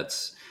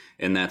 that's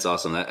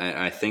awesome.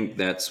 I think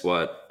that's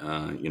what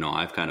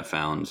I've kind of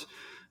found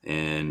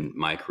in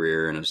my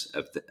career, and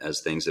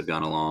as things have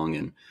gone along.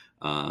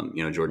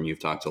 And Jordan, you've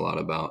talked a lot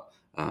about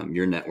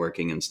your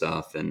networking and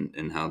stuff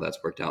and how that's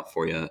worked out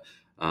for you.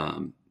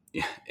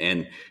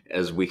 And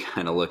as we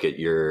kind of look at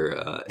your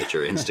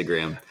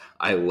Instagram,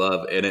 I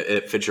love, and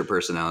it fits your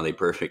personality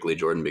perfectly,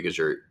 Jordan, because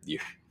you're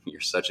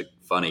such a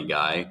funny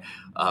guy.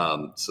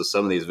 So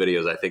some of these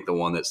videos, I think the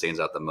one that stands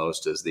out the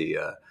most is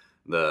the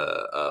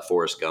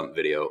Forrest Gump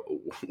video.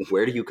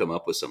 Where do you come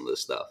up with some of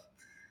this stuff?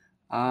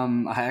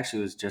 I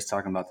actually was just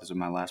talking about this with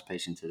my last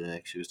patient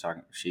today.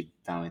 She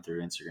found me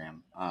through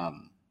Instagram.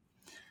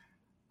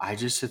 I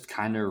just have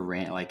kind of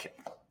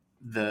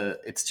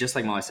it's just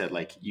like Molly said,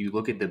 you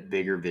look at the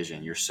bigger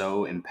vision. You're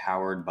so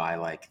empowered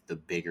by the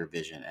bigger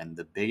vision, and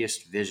the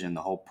biggest vision,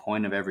 the whole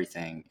point of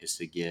everything is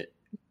to get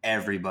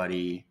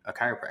everybody a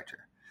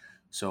chiropractor.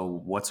 So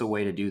what's a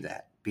way to do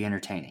that? Be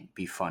entertaining,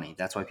 be funny.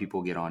 That's why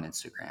people get on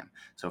Instagram.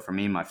 So for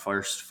me, my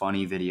first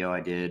funny video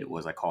I did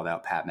was I called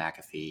out Pat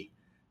McAfee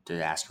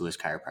to ask who his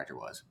chiropractor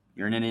was.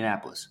 You're in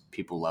Indianapolis.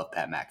 People love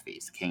Pat McAfee.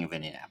 He's the king of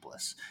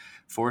Indianapolis.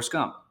 Forrest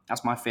Gump.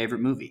 That's my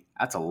favorite movie.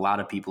 That's a lot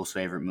of people's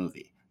favorite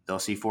movie. They'll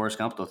see Forrest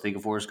Gump. They'll think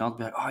of Forrest Gump.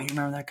 They'll be like, oh, you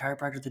remember that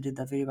chiropractor that did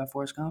that video about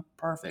Forrest Gump?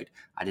 Perfect.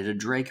 I did a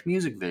Drake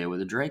music video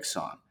with a Drake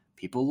song.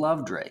 People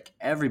love Drake.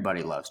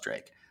 Everybody loves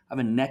Drake. I have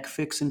a neck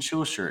fix and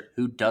chill shirt.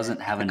 Who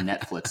doesn't have a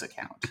Netflix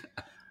account?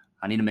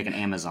 I need to make an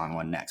Amazon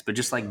one next. But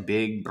just like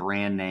big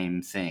brand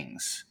name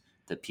things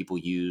that people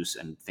use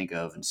and think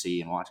of and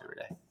see and watch every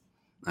day.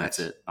 That's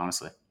it,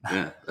 honestly.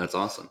 Yeah, that's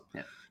awesome.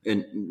 Yeah.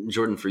 And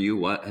Jordan, for you,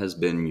 what has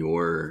been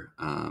your,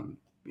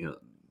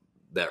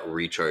 that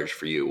recharge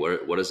for you?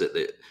 What is it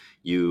that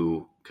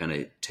you kind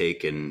of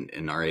take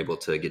and are able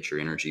to get your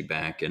energy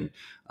back and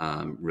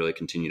really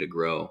continue to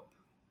grow?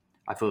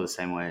 I feel the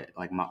same way.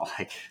 Like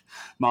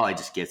Molly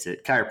just gets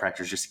it.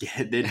 Chiropractors just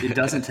get it. It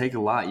doesn't take a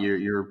lot.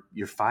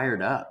 You're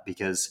fired up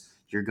because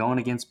you're going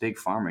against big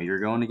pharma. You're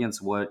going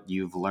against what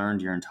you've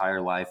learned your entire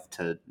life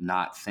to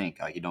not think.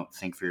 Like, you don't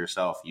think for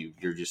yourself.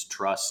 You're just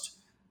trust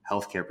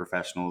healthcare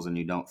professionals, and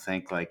you don't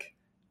think like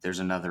there's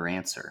another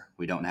answer.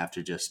 We don't have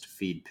to just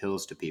feed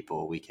pills to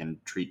people. We can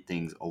treat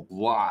things a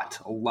lot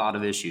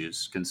of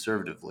issues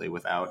conservatively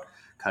without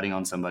cutting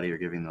on somebody or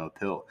giving them a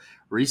pill.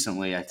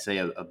 Recently, I'd say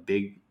a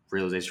big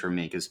realization for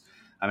me, because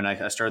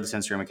I started this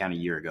Instagram account a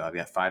year ago. I've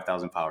got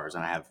 5,000 followers,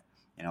 and I have,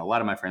 a lot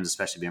of my friends,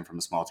 especially being from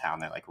a small town,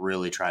 they like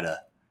really try to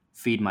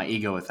feed my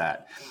ego with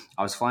that.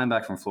 I was flying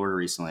back from Florida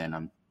recently, and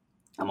I'm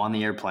on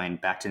the airplane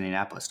back to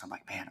Indianapolis. I'm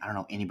like, man, I don't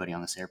know anybody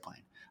on this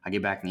airplane. I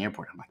get back in the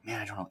airport. I'm like, man,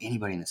 I don't know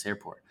anybody in this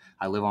airport.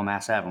 I live on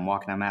Mass Ave. I'm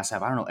walking on Mass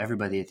Ave. I don't know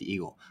everybody at the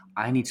Eagle.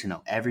 I need to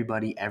know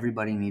everybody.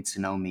 Everybody needs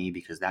to know me,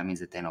 because that means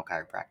that they know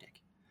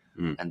chiropractic.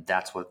 And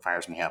that's what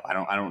fires me up. I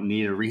don't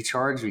need a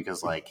recharge,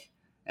 because like,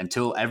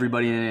 until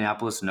everybody in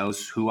Indianapolis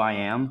knows who I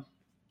am,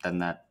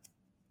 then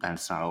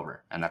it's not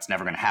over. And that's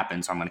never going to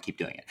happen. So I'm going to keep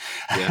doing it.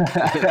 Yeah.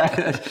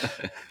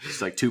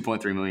 It's like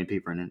 2.3 million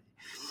people in it.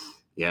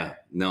 Yeah,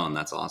 no, and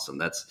that's awesome.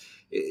 That's,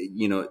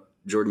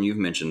 Jordan, you've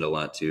mentioned a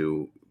lot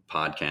too,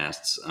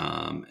 podcasts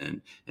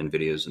and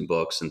videos and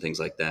books and things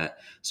like that.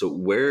 So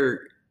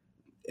where,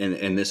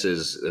 and this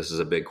is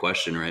a big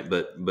question, right?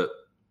 But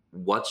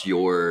what's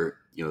your,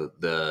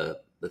 the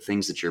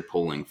things that you're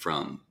pulling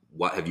from?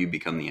 What have you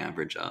become the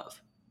average of?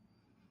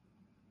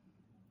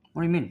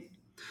 What do you mean?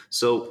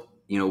 So,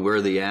 we're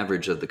the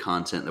average of the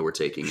content that we're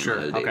taking in on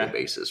a daily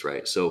basis,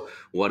 right? So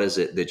what is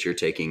it that you're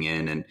taking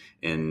in,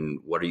 and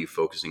what are you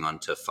focusing on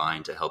to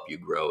find to help you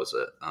grow as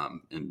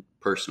and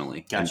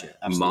personally? Gotcha.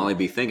 And Molly,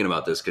 be thinking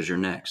about this because you're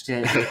next.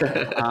 Yeah.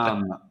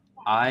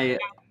 I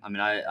have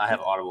an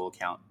Audible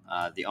account.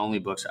 The only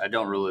books, I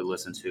don't really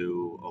listen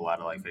to a lot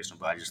of like fictional,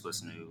 but I just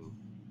listen to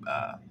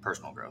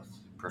personal growth,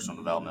 personal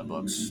development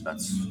books.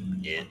 That's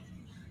it.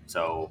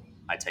 So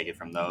I take it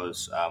from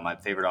those. My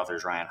favorite author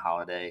is Ryan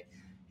Holiday.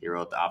 He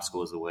wrote The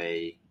Obstacle is the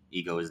Way,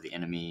 Ego is the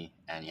Enemy,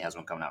 and he has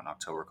one coming out in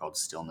October called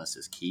Stillness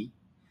is Key.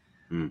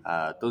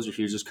 Those are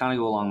huge. Just kind of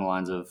go along the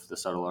lines of The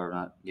Subtle Art of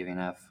Not Giving an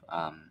F.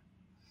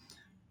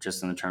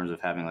 Just in the terms of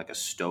having like a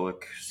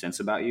stoic sense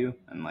about you,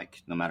 and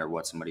like no matter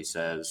what somebody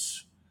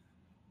says,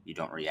 you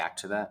don't react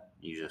to that.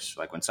 You just,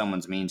 like, when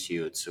someone's mean to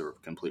you, it's a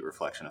complete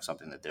reflection of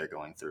something that they're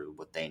going through.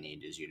 What they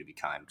need is you to be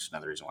kind, which is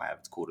another reason why I have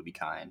It's Cool to Be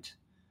Kind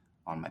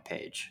on my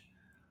page.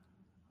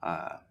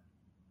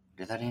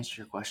 Did that answer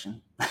your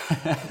question?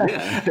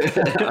 Yeah.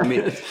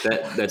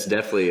 That's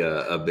definitely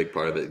a big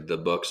part of it. The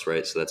books,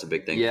 right? So that's a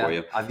big thing for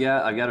you. I've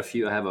got a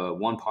few. I have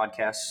one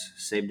podcast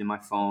saved in my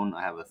phone.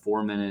 I have a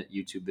 4-minute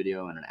YouTube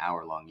video and an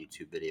hour-long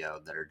YouTube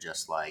video that are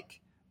just like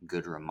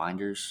good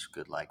reminders,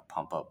 good like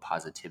pump up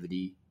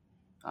positivity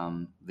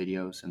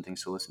videos and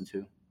things to listen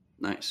to.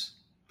 Nice.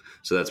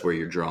 So that's where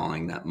you're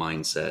drawing that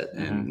mindset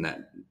and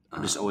that.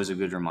 Just always a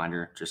good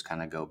reminder. Just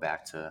kind of go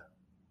back to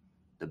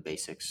the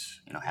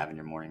basics, having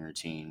your morning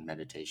routine,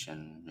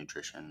 meditation,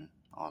 nutrition,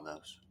 all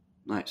those.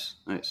 Nice.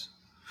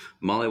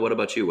 Molly, what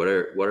about you? What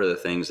are the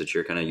things that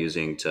you're kind of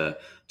using to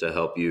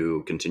help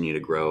you continue to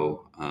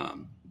grow,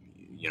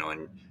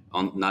 and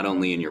not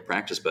only in your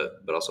practice,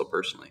 but also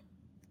personally?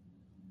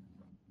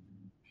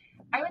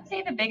 I would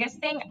say the biggest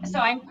thing, so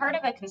I'm part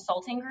of a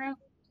consulting group.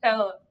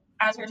 So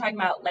as we were talking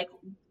about like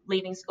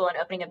leaving school and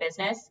opening a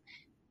business,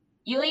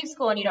 you leave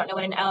school and you don't know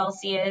what an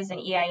LLC is, an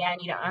EIN,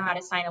 you don't know how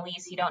to sign a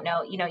lease, you don't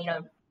know, you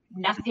know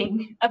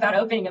nothing about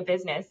opening a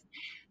business.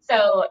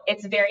 So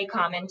it's very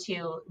common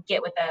to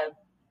get with a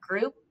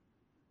group,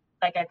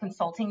 like a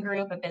consulting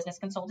group, a business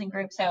consulting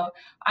group. So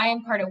I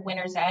am part of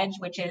Winner's Edge,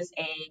 which is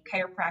a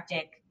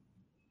chiropractic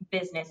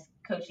business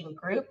coaching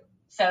group.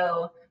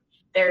 So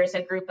there's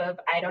a group of,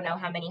 I don't know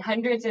how many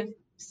hundreds of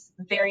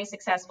very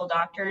successful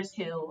doctors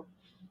who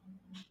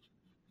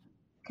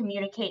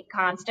communicate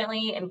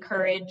constantly,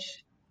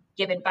 encourage,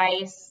 give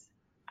advice.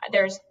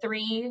 There's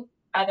 3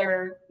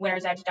 other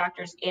Winner's Edge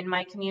doctors in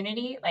my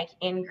community, like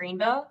in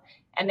Greenville,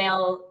 and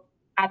they'll,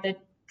 at the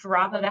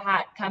drop of a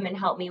hat, come and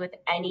help me with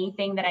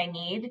anything that I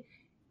need.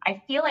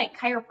 I feel like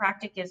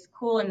chiropractic is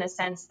cool in the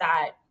sense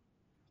that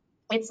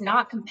it's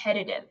not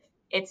competitive.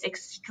 It's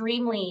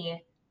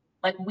extremely,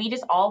 like, we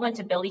just all want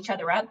to build each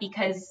other up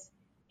because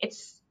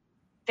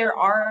there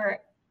are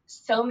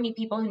so many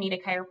people who need a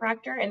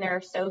chiropractor and there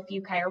are so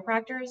few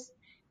chiropractors.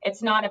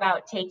 It's not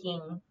about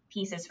taking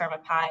pieces from a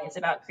pie. It's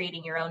about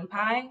creating your own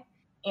pie,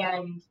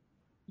 and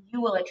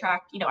you will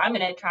attract, I'm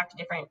going to attract a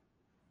different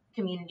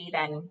community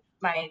than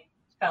my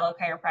fellow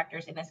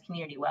chiropractors in this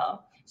community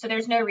will. So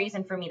there's no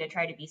reason for me to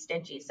try to be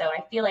stingy. So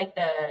I feel like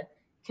the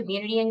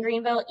community in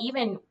Greenville,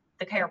 even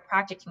the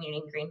chiropractic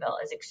community in Greenville,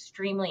 is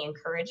extremely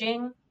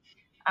encouraging.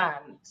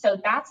 So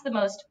that's the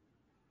most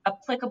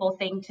applicable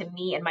thing to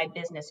me and my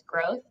business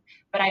growth.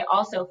 But I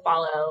also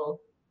follow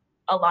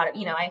a lot of,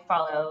 I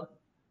follow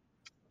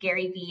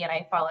Gary Vee and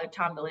I follow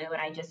Tom Bellew,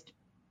 and I just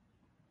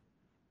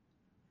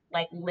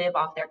like live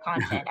off their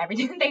content.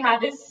 Everything they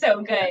have is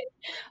so good.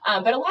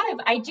 But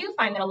I do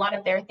find that a lot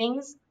of their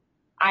things,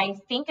 I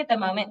think at the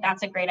moment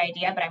that's a great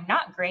idea, but I'm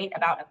not great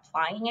about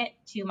applying it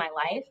to my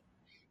life.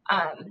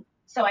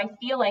 So I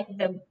feel like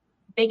the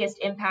biggest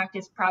impact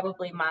is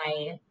probably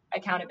my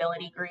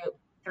accountability group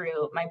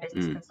through my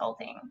business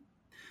consulting.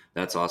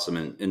 That's awesome.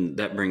 And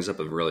that brings up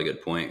a really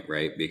good point,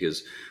 right?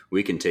 Because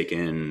we can take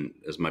in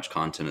as much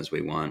content as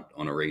we want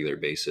on a regular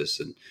basis.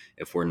 And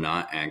if we're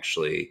not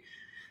actually,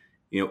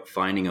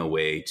 finding a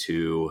way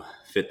to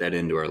fit that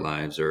into our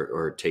lives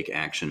or take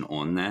action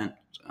on that,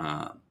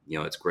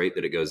 it's great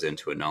that it goes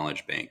into a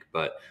knowledge bank.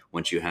 But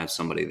once you have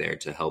somebody there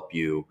to help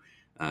you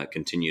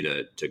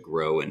continue to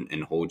grow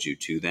and hold you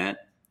to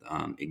that,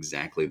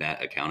 exactly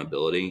that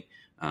accountability,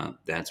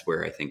 that's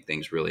where I think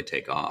things really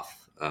take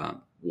off.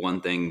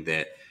 One thing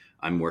that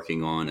I'm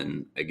working on,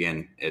 and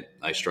again,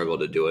 I struggle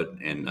to do it,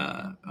 and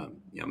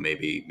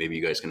maybe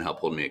you guys can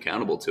help hold me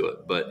accountable to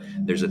it. But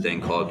there's a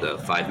thing called the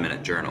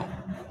 5-minute journal,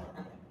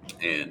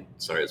 and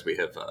sorry, as we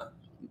have a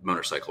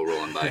motorcycle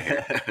rolling by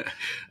here,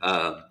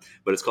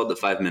 but it's called the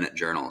 5-minute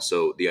journal.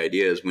 So the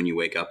idea is when you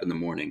wake up in the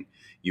morning,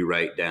 you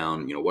write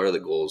down, what are the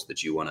goals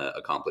that you want to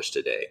accomplish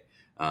today,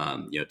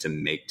 to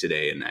make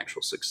today an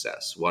actual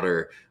success. What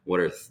are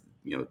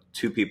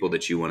 2 people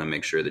that you want to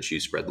make sure that you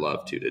spread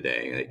love to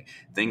today, like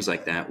things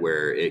like that,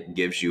 where it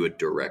gives you a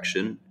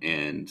direction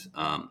and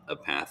a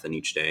path in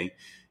each day.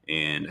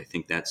 And I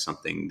think that's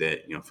something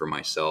that, for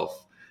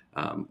myself,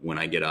 when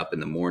I get up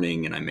in the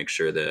morning and I make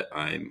sure that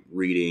I'm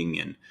reading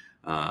and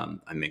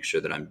I make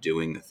sure that I'm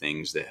doing the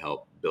things that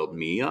help build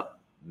me up,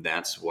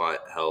 that's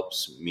what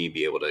helps me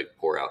be able to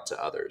pour out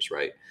to others.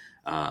 Right.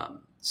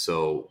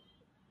 So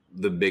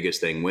the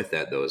biggest thing with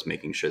that, though, is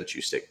making sure that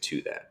you stick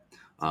to that.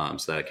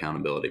 So that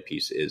accountability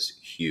piece is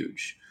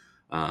huge.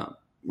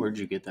 Where'd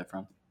you get that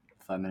from?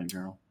 5-minute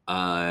journal?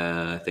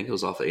 I think it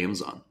was off of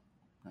Amazon.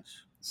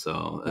 Nice.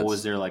 So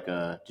was there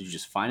did you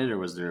just find it, or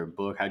was there a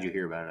book? How'd you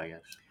hear about it, I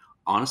guess?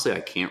 Honestly, I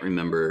can't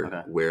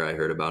remember where I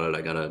heard about it.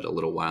 I got it a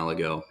little while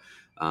ago.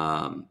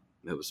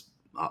 It was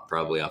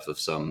probably off of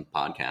some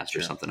podcast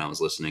or something I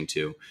was listening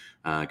to.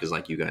 Cause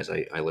like you guys,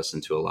 I listen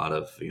to a lot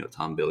of,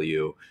 Tom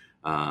Bellew,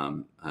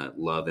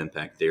 love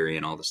Impact Theory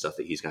and all the stuff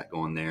that he's got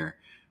going there.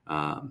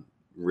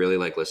 Really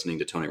like listening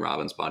to Tony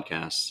Robbins'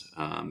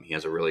 podcast. He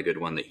has a really good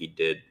one that he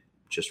did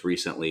just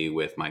recently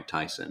with Mike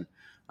Tyson,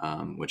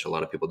 which a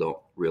lot of people don't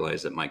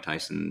realize that Mike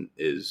Tyson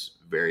is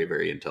very,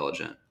 very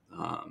intelligent.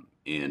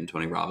 And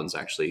Tony Robbins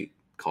actually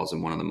calls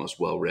him one of the most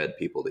well-read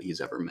people that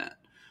he's ever met,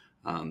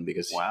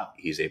 because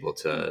he's able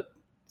to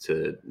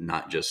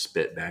not just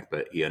spit back,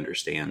 but he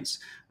understands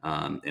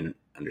and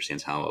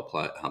understands how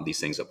these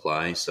things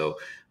apply. So,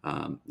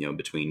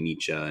 between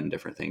Nietzsche and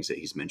different things that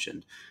he's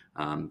mentioned,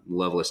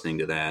 love listening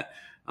to that.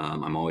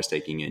 I'm always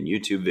taking in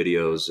YouTube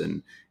videos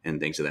and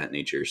things of that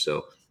nature.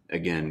 So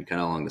again,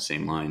 kind of along the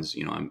same lines,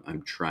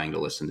 I'm trying to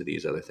listen to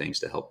these other things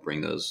to help bring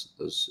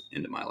those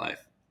into my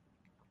life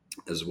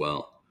as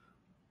well.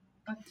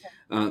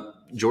 Okay.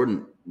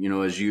 Jordan,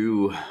 as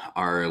you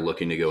are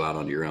looking to go out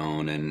on your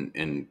own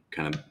and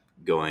kind of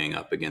going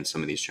up against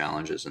some of these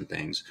challenges and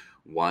things,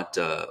 what's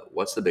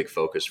the big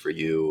focus for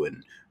you,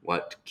 and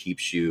what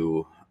keeps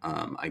you,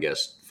 I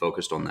guess,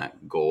 focused on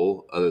that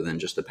goal other than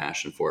just the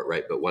passion for it,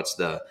 right? But what's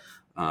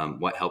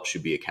what helps you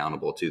be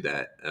accountable to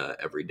that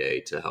every day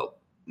to help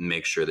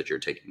make sure that you're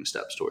taking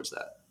steps towards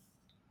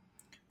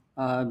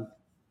that?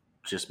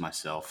 Just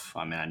myself.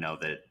 I mean, I know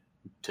that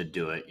to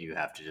do it, you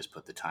have to just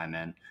put the time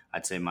in.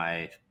 I'd say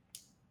my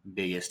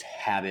biggest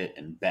habit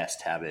and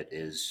best habit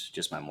is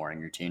just my morning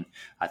routine.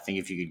 I think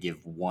if you could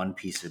give one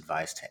piece of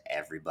advice to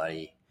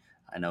everybody,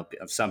 I know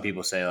some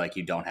people say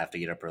you don't have to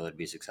get up early to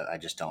be successful. I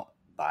just don't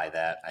buy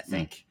that. I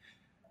think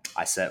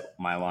I set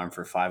my alarm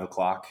for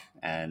 5:00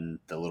 and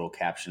the little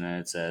caption in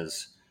it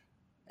says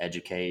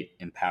educate,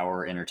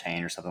 empower,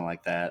 entertain, or something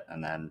like that.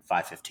 And then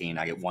 5:15,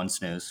 I get one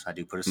snooze. I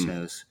do put a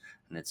snooze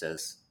and it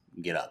says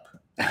get up.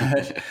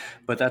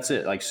 But that's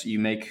it.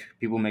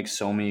 People make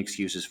so many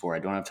excuses for it.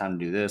 I don't have time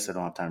to do this. I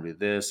don't have time to do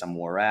this. I'm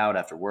wore out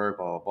after work,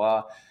 blah, blah,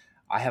 blah.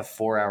 I have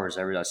 4 hours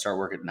I start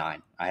work at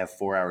 9. I have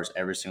 4 hours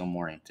every single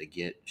morning to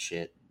get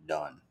shit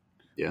done.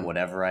 Yeah.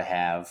 Whatever I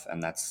have.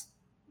 And that's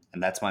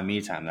my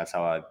me time. That's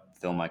how I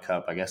fill my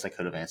cup. I guess I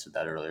could have answered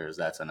that earlier.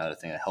 That's another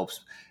thing that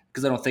helps,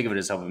 because I don't think of it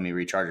as helping me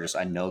recharge.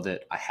 I know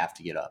that I have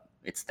to get up.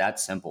 It's that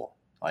simple.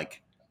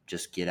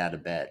 just get out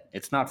of bed.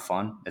 It's not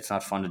fun. It's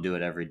not fun to do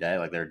it every day.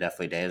 Like there are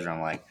definitely days where I'm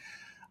like,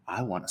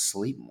 I want to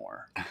sleep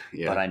more,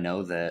 but I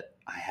know that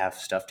I have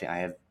stuff I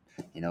have,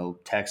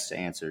 texts to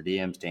answer,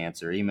 DMs to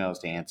answer, emails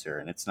to answer.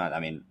 And it's not,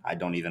 I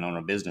don't even own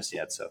a business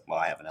yet. So,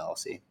 I have an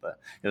LLC, but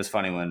it was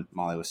funny when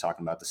Molly was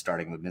talking about the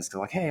starting of a business,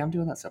 like, hey, I'm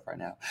doing that stuff right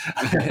now.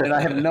 And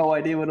I have no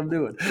idea what I'm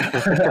doing.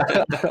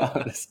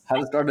 how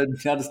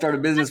to start a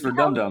business for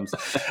dum-dums.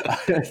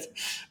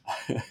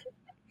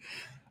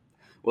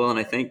 Well, and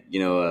I think,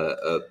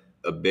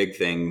 a big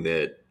thing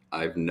that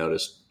I've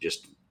noticed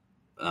just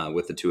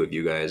with the two of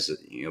you guys,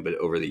 but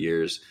over the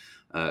years,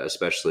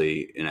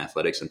 especially in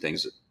athletics and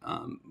things,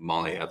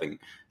 Molly having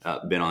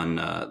been on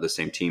the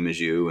same team as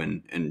you,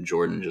 and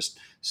Jordan, just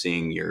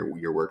seeing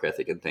your work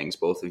ethic and things.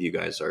 Both of you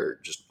guys are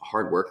just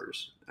hard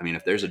workers. I mean,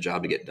 if there's a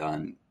job to get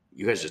done,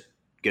 you guys just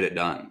get it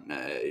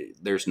done.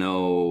 There's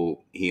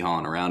no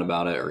hee-hawing around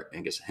about it, or I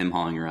guess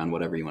him-hawing around,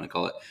 whatever you want to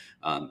call it.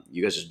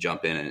 You guys just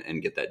jump in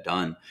and get that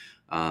done.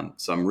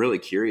 So I'm really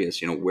curious,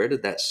 where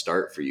did that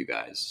start for you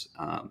guys?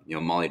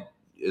 Molly,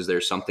 is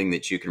there something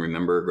that you can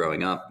remember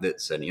growing up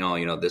that said,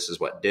 this is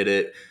what did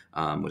it?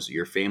 Was it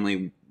your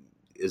family?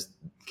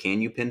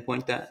 Can you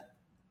pinpoint that?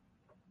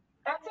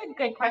 That's a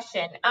good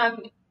question.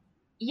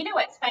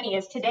 What's funny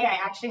is today I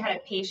actually had a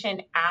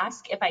patient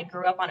ask if I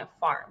grew up on a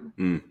farm,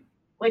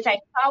 which I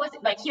thought was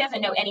like, he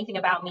doesn't know anything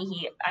about me.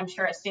 He, I'm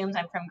sure, assumes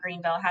I'm from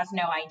Greenville, has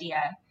no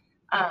idea.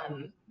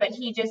 But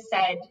he just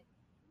said,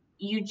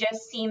 you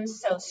just seem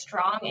so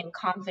strong and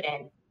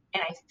confident.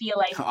 And I feel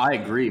like I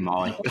agree,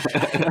 Molly.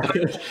 I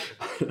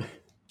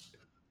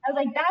was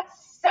like,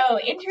 that's so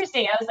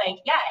interesting. I was like,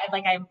 yeah,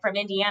 like I'm from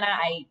Indiana.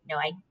 I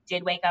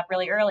did wake up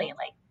really early and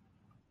like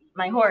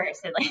my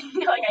horse and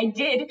like I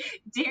did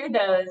do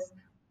those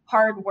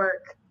hard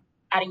work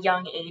at a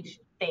young age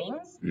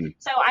things.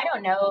 So I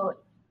don't know,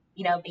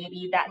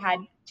 maybe that had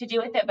to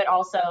do with it, but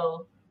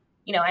also,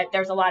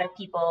 there's a lot of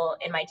people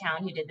in my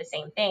town who did the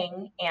same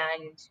thing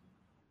and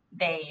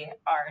they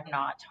are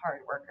not hard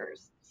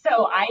workers.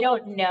 So I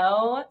don't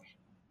know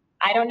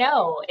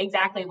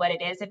exactly what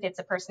it is, if it's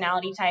a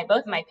personality type.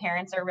 Both of my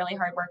parents are really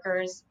hard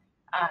workers.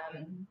 I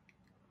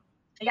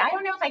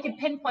don't know if I could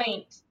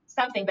pinpoint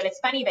something, but it's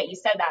funny that you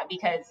said that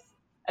because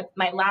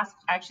my last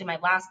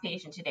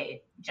patient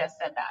today just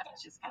said that.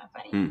 It's just kind of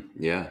funny.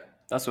 Yeah.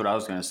 That's what I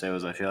was going to say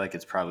was I feel like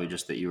it's probably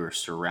just that you were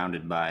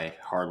surrounded by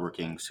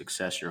hardworking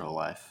success your whole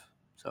life.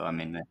 So,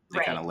 they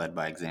kind of led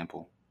by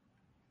example.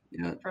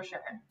 Yeah. For sure.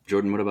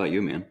 Jordan, what about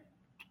you, man?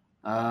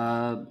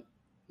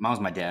 Mine was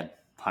my dad,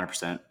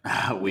 100%.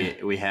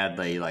 We had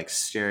the like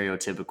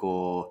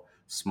stereotypical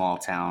small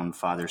town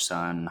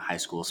father-son high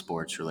school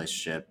sports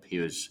relationship. He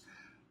was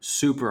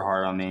super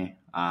hard on me.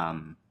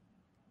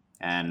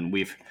 And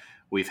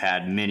we've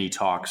had many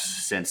talks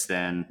since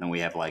then, and we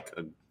have like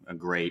a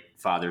great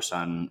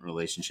father-son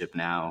relationship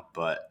now.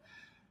 But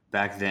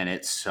back then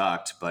it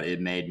sucked, but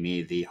it made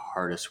me the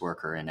hardest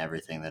worker in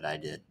everything that I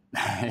did.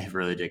 It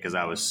really did, because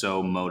I was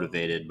so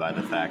motivated by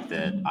the fact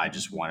that I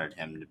just wanted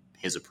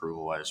his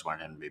approval. I just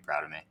wanted him to be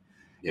proud of me.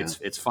 Yeah.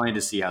 It's funny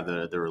to see how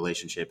the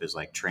relationship is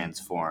like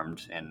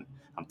transformed, and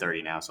I'm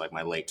 30 now, so like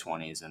my late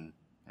 20s and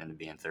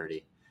being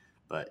 30.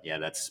 But yeah,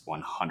 that's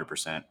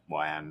 100%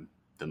 why I'm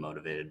the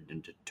motivated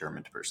and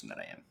determined person that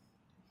I am.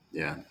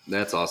 Yeah,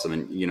 that's awesome.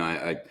 And,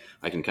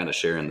 I can kind of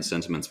share in the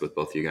sentiments with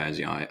both of you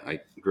guys. I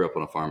grew up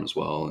on a farm as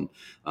well.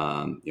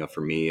 And,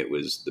 for me, it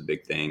was the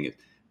big thing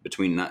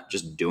between not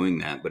just doing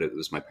that, but it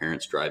was my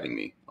parents driving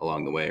me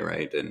along the way.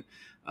 Right. And,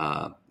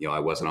 I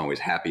wasn't always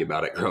happy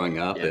about it growing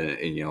up. Yeah.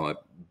 And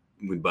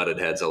we butted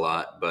heads a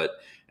lot. But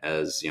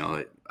as,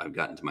 I've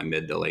gotten to my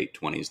mid to late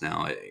 20s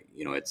now,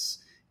 it's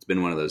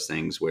been one of those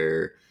things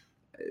where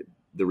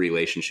the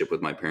relationship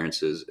with my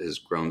parents has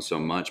grown so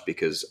much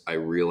because I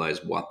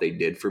realized what they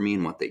did for me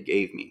and what they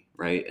gave me.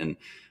 Right. And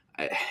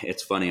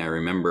it's funny. I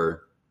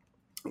remember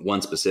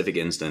one specific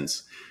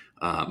instance.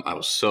 I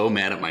was so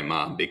mad at my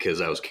mom because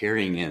I was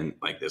carrying in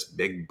like this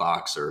big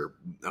box or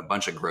a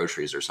bunch of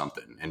groceries or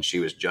something. And she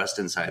was just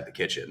inside the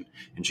kitchen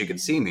and she could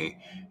see me.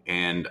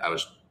 And I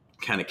was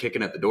kind of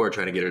kicking at the door,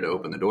 trying to get her to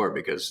open the door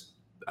because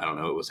I don't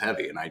know, it was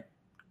heavy and I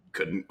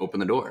couldn't open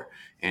the door.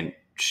 And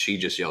she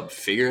just yelled,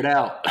 "Figure it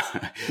out."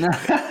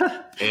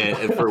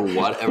 and for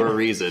whatever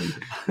reason,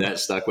 that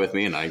stuck with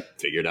me, and I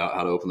figured out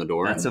how to open the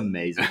door. That's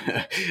amazing.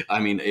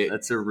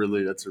 That's a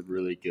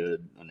really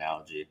good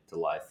analogy to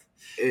life.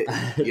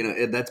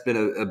 That's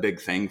been a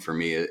big thing for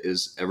me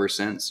is ever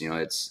since,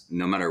 it's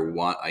no matter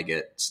what I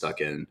get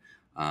stuck in,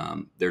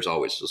 there's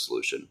always a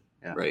solution,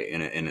 right?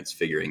 And it's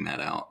figuring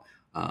that out.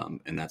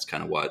 And that's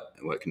kind of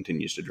what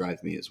continues to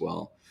drive me as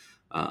well.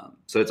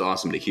 So it's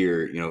awesome to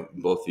hear,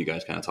 both of you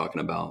guys kind of talking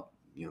about,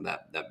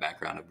 that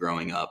background of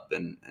growing up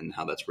and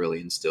how that's really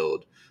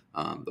instilled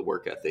the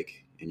work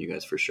ethic in you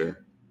guys for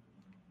sure.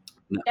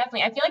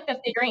 Definitely. I feel like the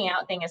figuring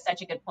out thing is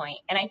such a good point.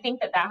 And I think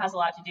that has a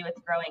lot to do with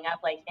growing up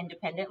like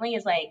independently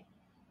is like,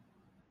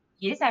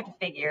 you just have to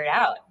figure it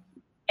out.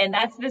 And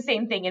that's the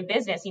same thing in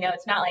business.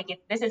 It's not like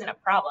this isn't a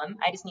problem.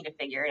 I just need to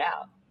figure it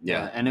out.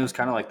 Yeah. And it was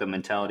kind of like the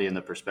mentality and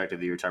the perspective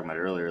that you were talking about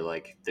earlier,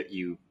 like that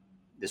you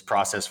this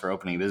process for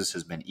opening a business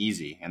has been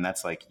easy. And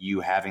that's like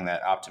you having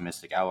that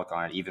optimistic outlook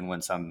on it, even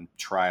when some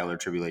trial or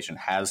tribulation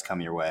has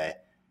come your way,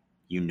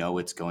 you know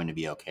it's going to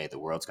be okay. The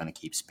world's going to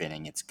keep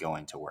spinning. It's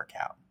going to work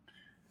out.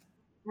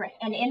 Right.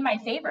 And in my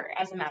favor,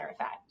 as a matter of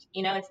fact.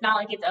 It's not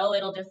like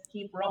it'll just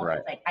keep rolling. Right.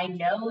 It's like, I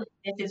know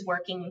this is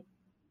working.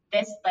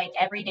 This, like,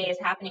 every day is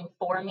happening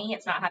for me.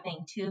 It's not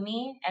happening to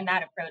me. And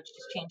that approach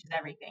just changes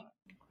everything.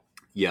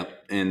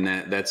 Yep. And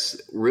that's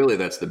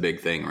the big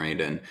thing, right?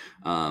 And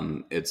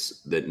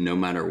it's that no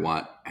matter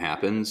what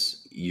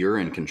happens, you're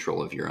in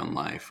control of your own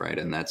life, right?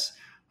 And that's,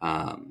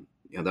 that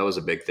was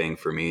a big thing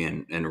for me,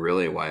 and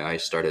really why I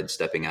started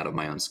stepping out of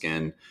my own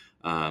skin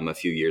a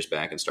few years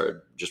back and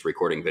started just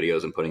recording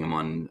videos and putting them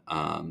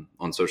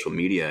on social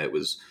media. It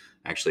was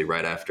actually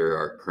right after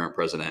our current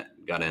president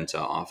got into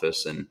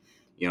office, and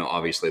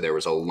obviously there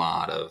was a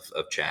lot of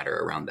chatter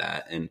around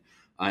that,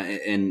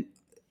 and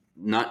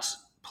not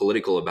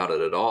political about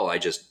it at all. I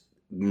just,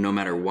 no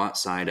matter what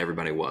side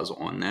everybody was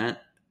on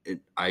that,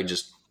 I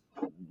just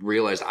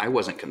realized I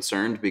wasn't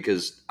concerned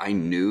because I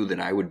knew that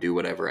I would do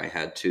whatever I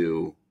had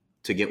to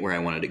get where I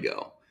wanted to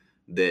go.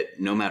 That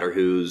no matter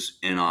who's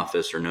in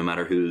office or no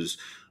matter who's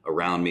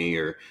around me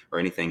or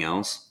anything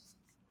else,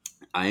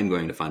 I am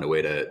going to find a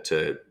way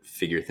to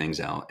figure things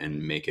out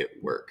and make it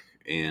work.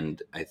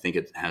 And I think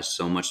it has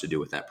so much to do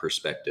with that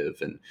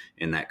perspective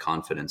and that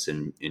confidence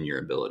in your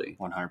ability.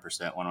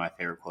 100%. One of my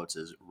favorite quotes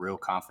is, real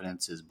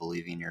confidence is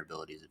believing in your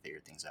abilities to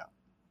figure things out.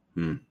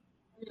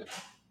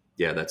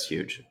 Yeah, that's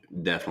huge.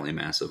 Definitely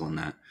massive on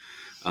that.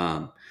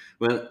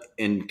 Well,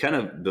 and kind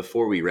of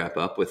before we wrap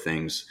up with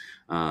things,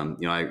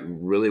 I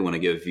really want to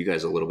give you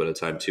guys a little bit of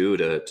time too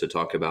to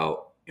talk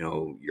about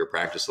your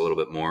practice a little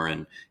bit more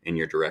and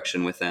your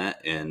direction with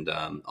that, and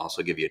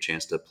also give you a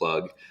chance to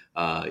plug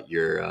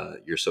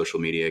your social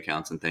media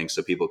accounts and things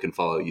so people can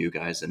follow you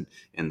guys and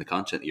the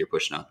content that you're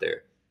pushing out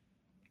there.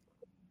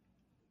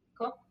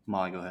 Cool.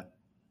 Molly, go ahead.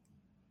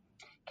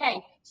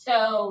 Okay,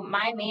 so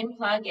my main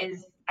plug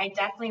is I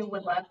definitely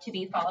would love to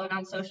be followed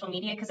on social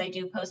media because I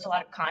do post a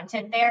lot of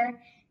content there,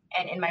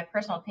 and in my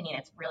personal opinion,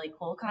 it's really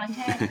cool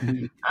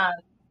content.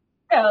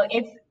 So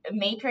it's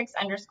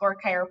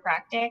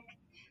Matrix_chiropractic.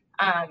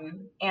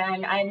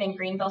 And I'm in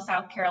Greenville,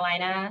 South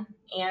Carolina,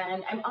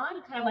 and I'm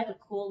on kind of like a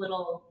cool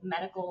little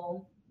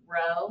medical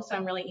row. So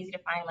I'm really easy to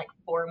find, like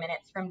 4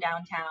 minutes from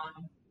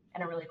downtown,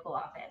 and a really cool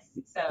office.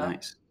 So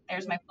nice.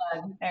 There's my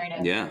plug. There it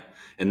is. Yeah.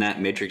 And that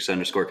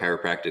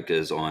Matrix_chiropractic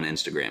is on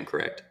Instagram,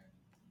 correct?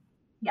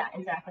 Yeah,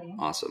 exactly.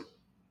 Awesome.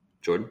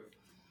 Jordan?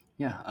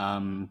 Yeah.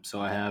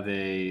 So I have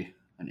an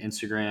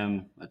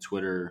Instagram, a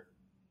Twitter,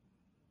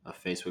 a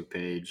Facebook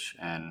page,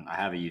 and I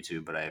have a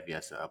YouTube, but I have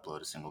yet to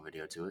upload a single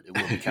video to it. It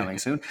will be coming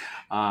soon.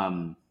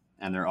 And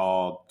they're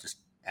all just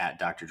at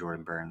Dr.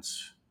 Jordan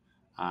Burns.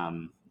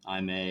 I'm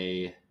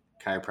a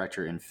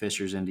chiropractor in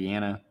Fishers,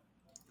 Indiana.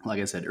 Like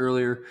I said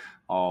earlier,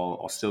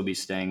 I'll still be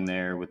staying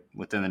there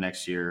within the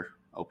next year,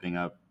 opening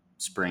up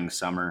spring,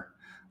 summer.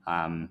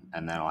 And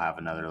then I'll have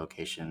another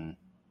location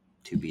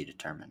to be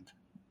determined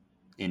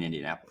in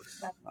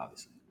Indianapolis,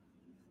 obviously.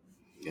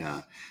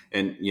 Yeah.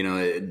 And,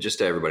 just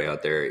to everybody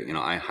out there,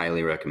 I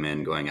highly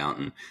recommend going out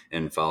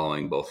and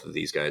following both of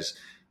these guys.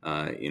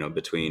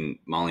 Between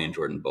Molly and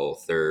Jordan,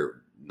 both,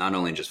 they're not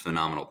only just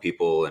phenomenal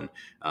people, and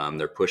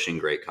they're pushing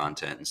great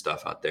content and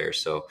stuff out there.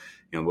 So,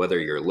 whether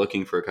you're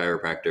looking for a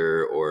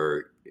chiropractor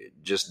or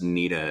just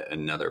need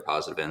another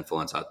positive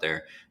influence out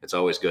there, it's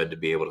always good to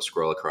be able to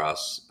scroll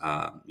across,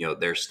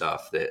 their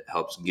stuff that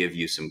helps give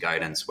you some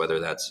guidance, whether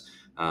that's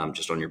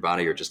just on your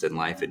body or just in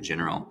life in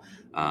general.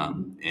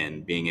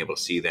 And being able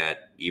to see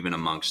that even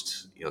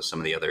amongst, some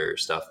of the other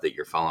stuff that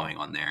you're following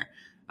on there,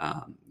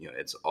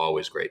 it's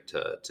always great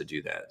to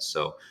do that.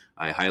 So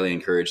I highly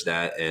encourage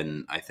that.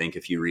 And I think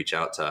if you reach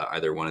out to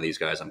either one of these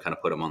guys, I'm kind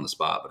of put them on the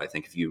spot, but I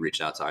think if you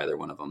reach out to either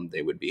one of them,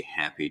 they would be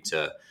happy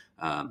to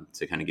kind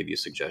of give you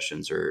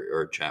suggestions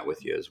or chat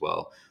with you as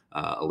well,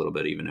 a little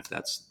bit, even if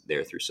that's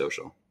there through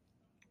social.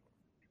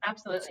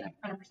 Absolutely.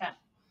 100%.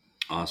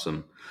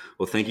 Awesome.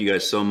 Well, thank you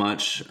guys so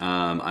much.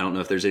 I don't know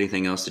if there's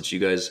anything else that you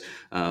guys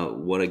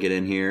want to get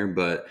in here,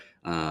 but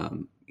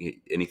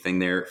anything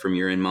there from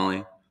your end,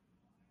 Molly?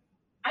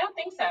 I don't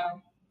think so.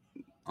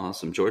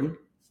 Awesome. Jordan?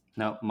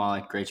 No,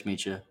 Molly, great to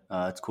meet you.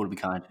 It's cool to be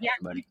kind to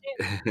everybody.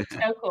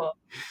 So cool.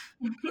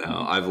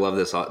 No, I've loved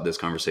this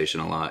conversation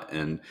a lot,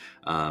 and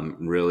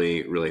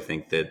really, really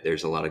think that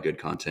there's a lot of good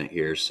content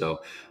here.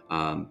 So,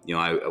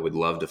 I would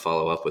love to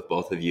follow up with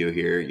both of you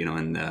here,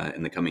 in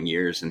the coming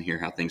years, and hear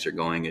how things are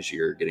going as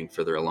you're getting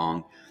further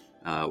along.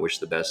 Wish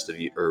the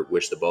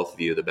both of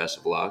you the best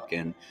of luck,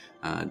 and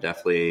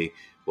definitely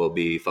will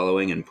be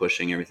following and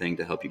pushing everything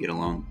to help you get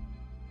along.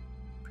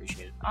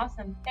 Appreciate it.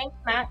 Awesome. Thanks,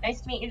 Matt. Nice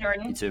to meet you,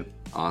 Jordan. You too.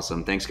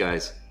 Awesome. Thanks,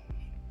 guys.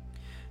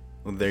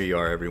 Well, there you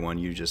are, everyone.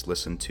 You just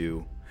listened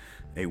to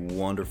a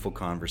wonderful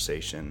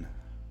conversation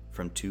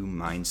from two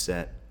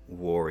mindset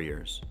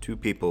warriors, two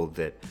people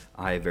that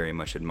I very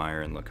much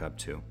admire and look up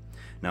to.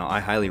 Now, I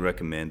highly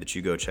recommend that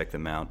you go check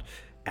them out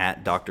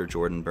at Dr.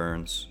 Jordan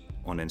Burns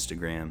on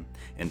Instagram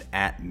and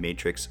at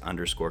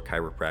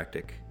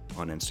Matrix_chiropractic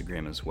on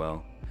Instagram as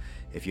well.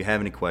 If you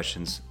have any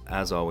questions,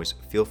 as always,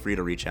 feel free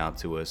to reach out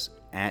to us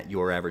at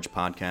Your Average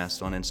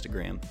Podcast on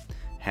Instagram.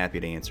 Happy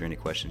to answer any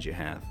questions you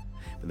have.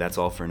 But that's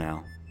all for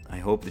now. I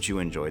hope that you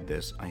enjoyed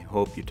this. I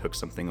hope you took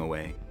something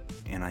away.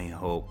 And I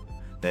hope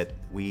that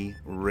we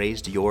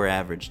raised your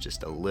average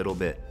just a little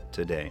bit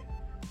today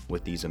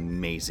with these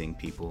amazing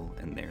people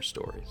and their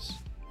stories.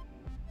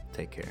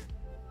 Take care.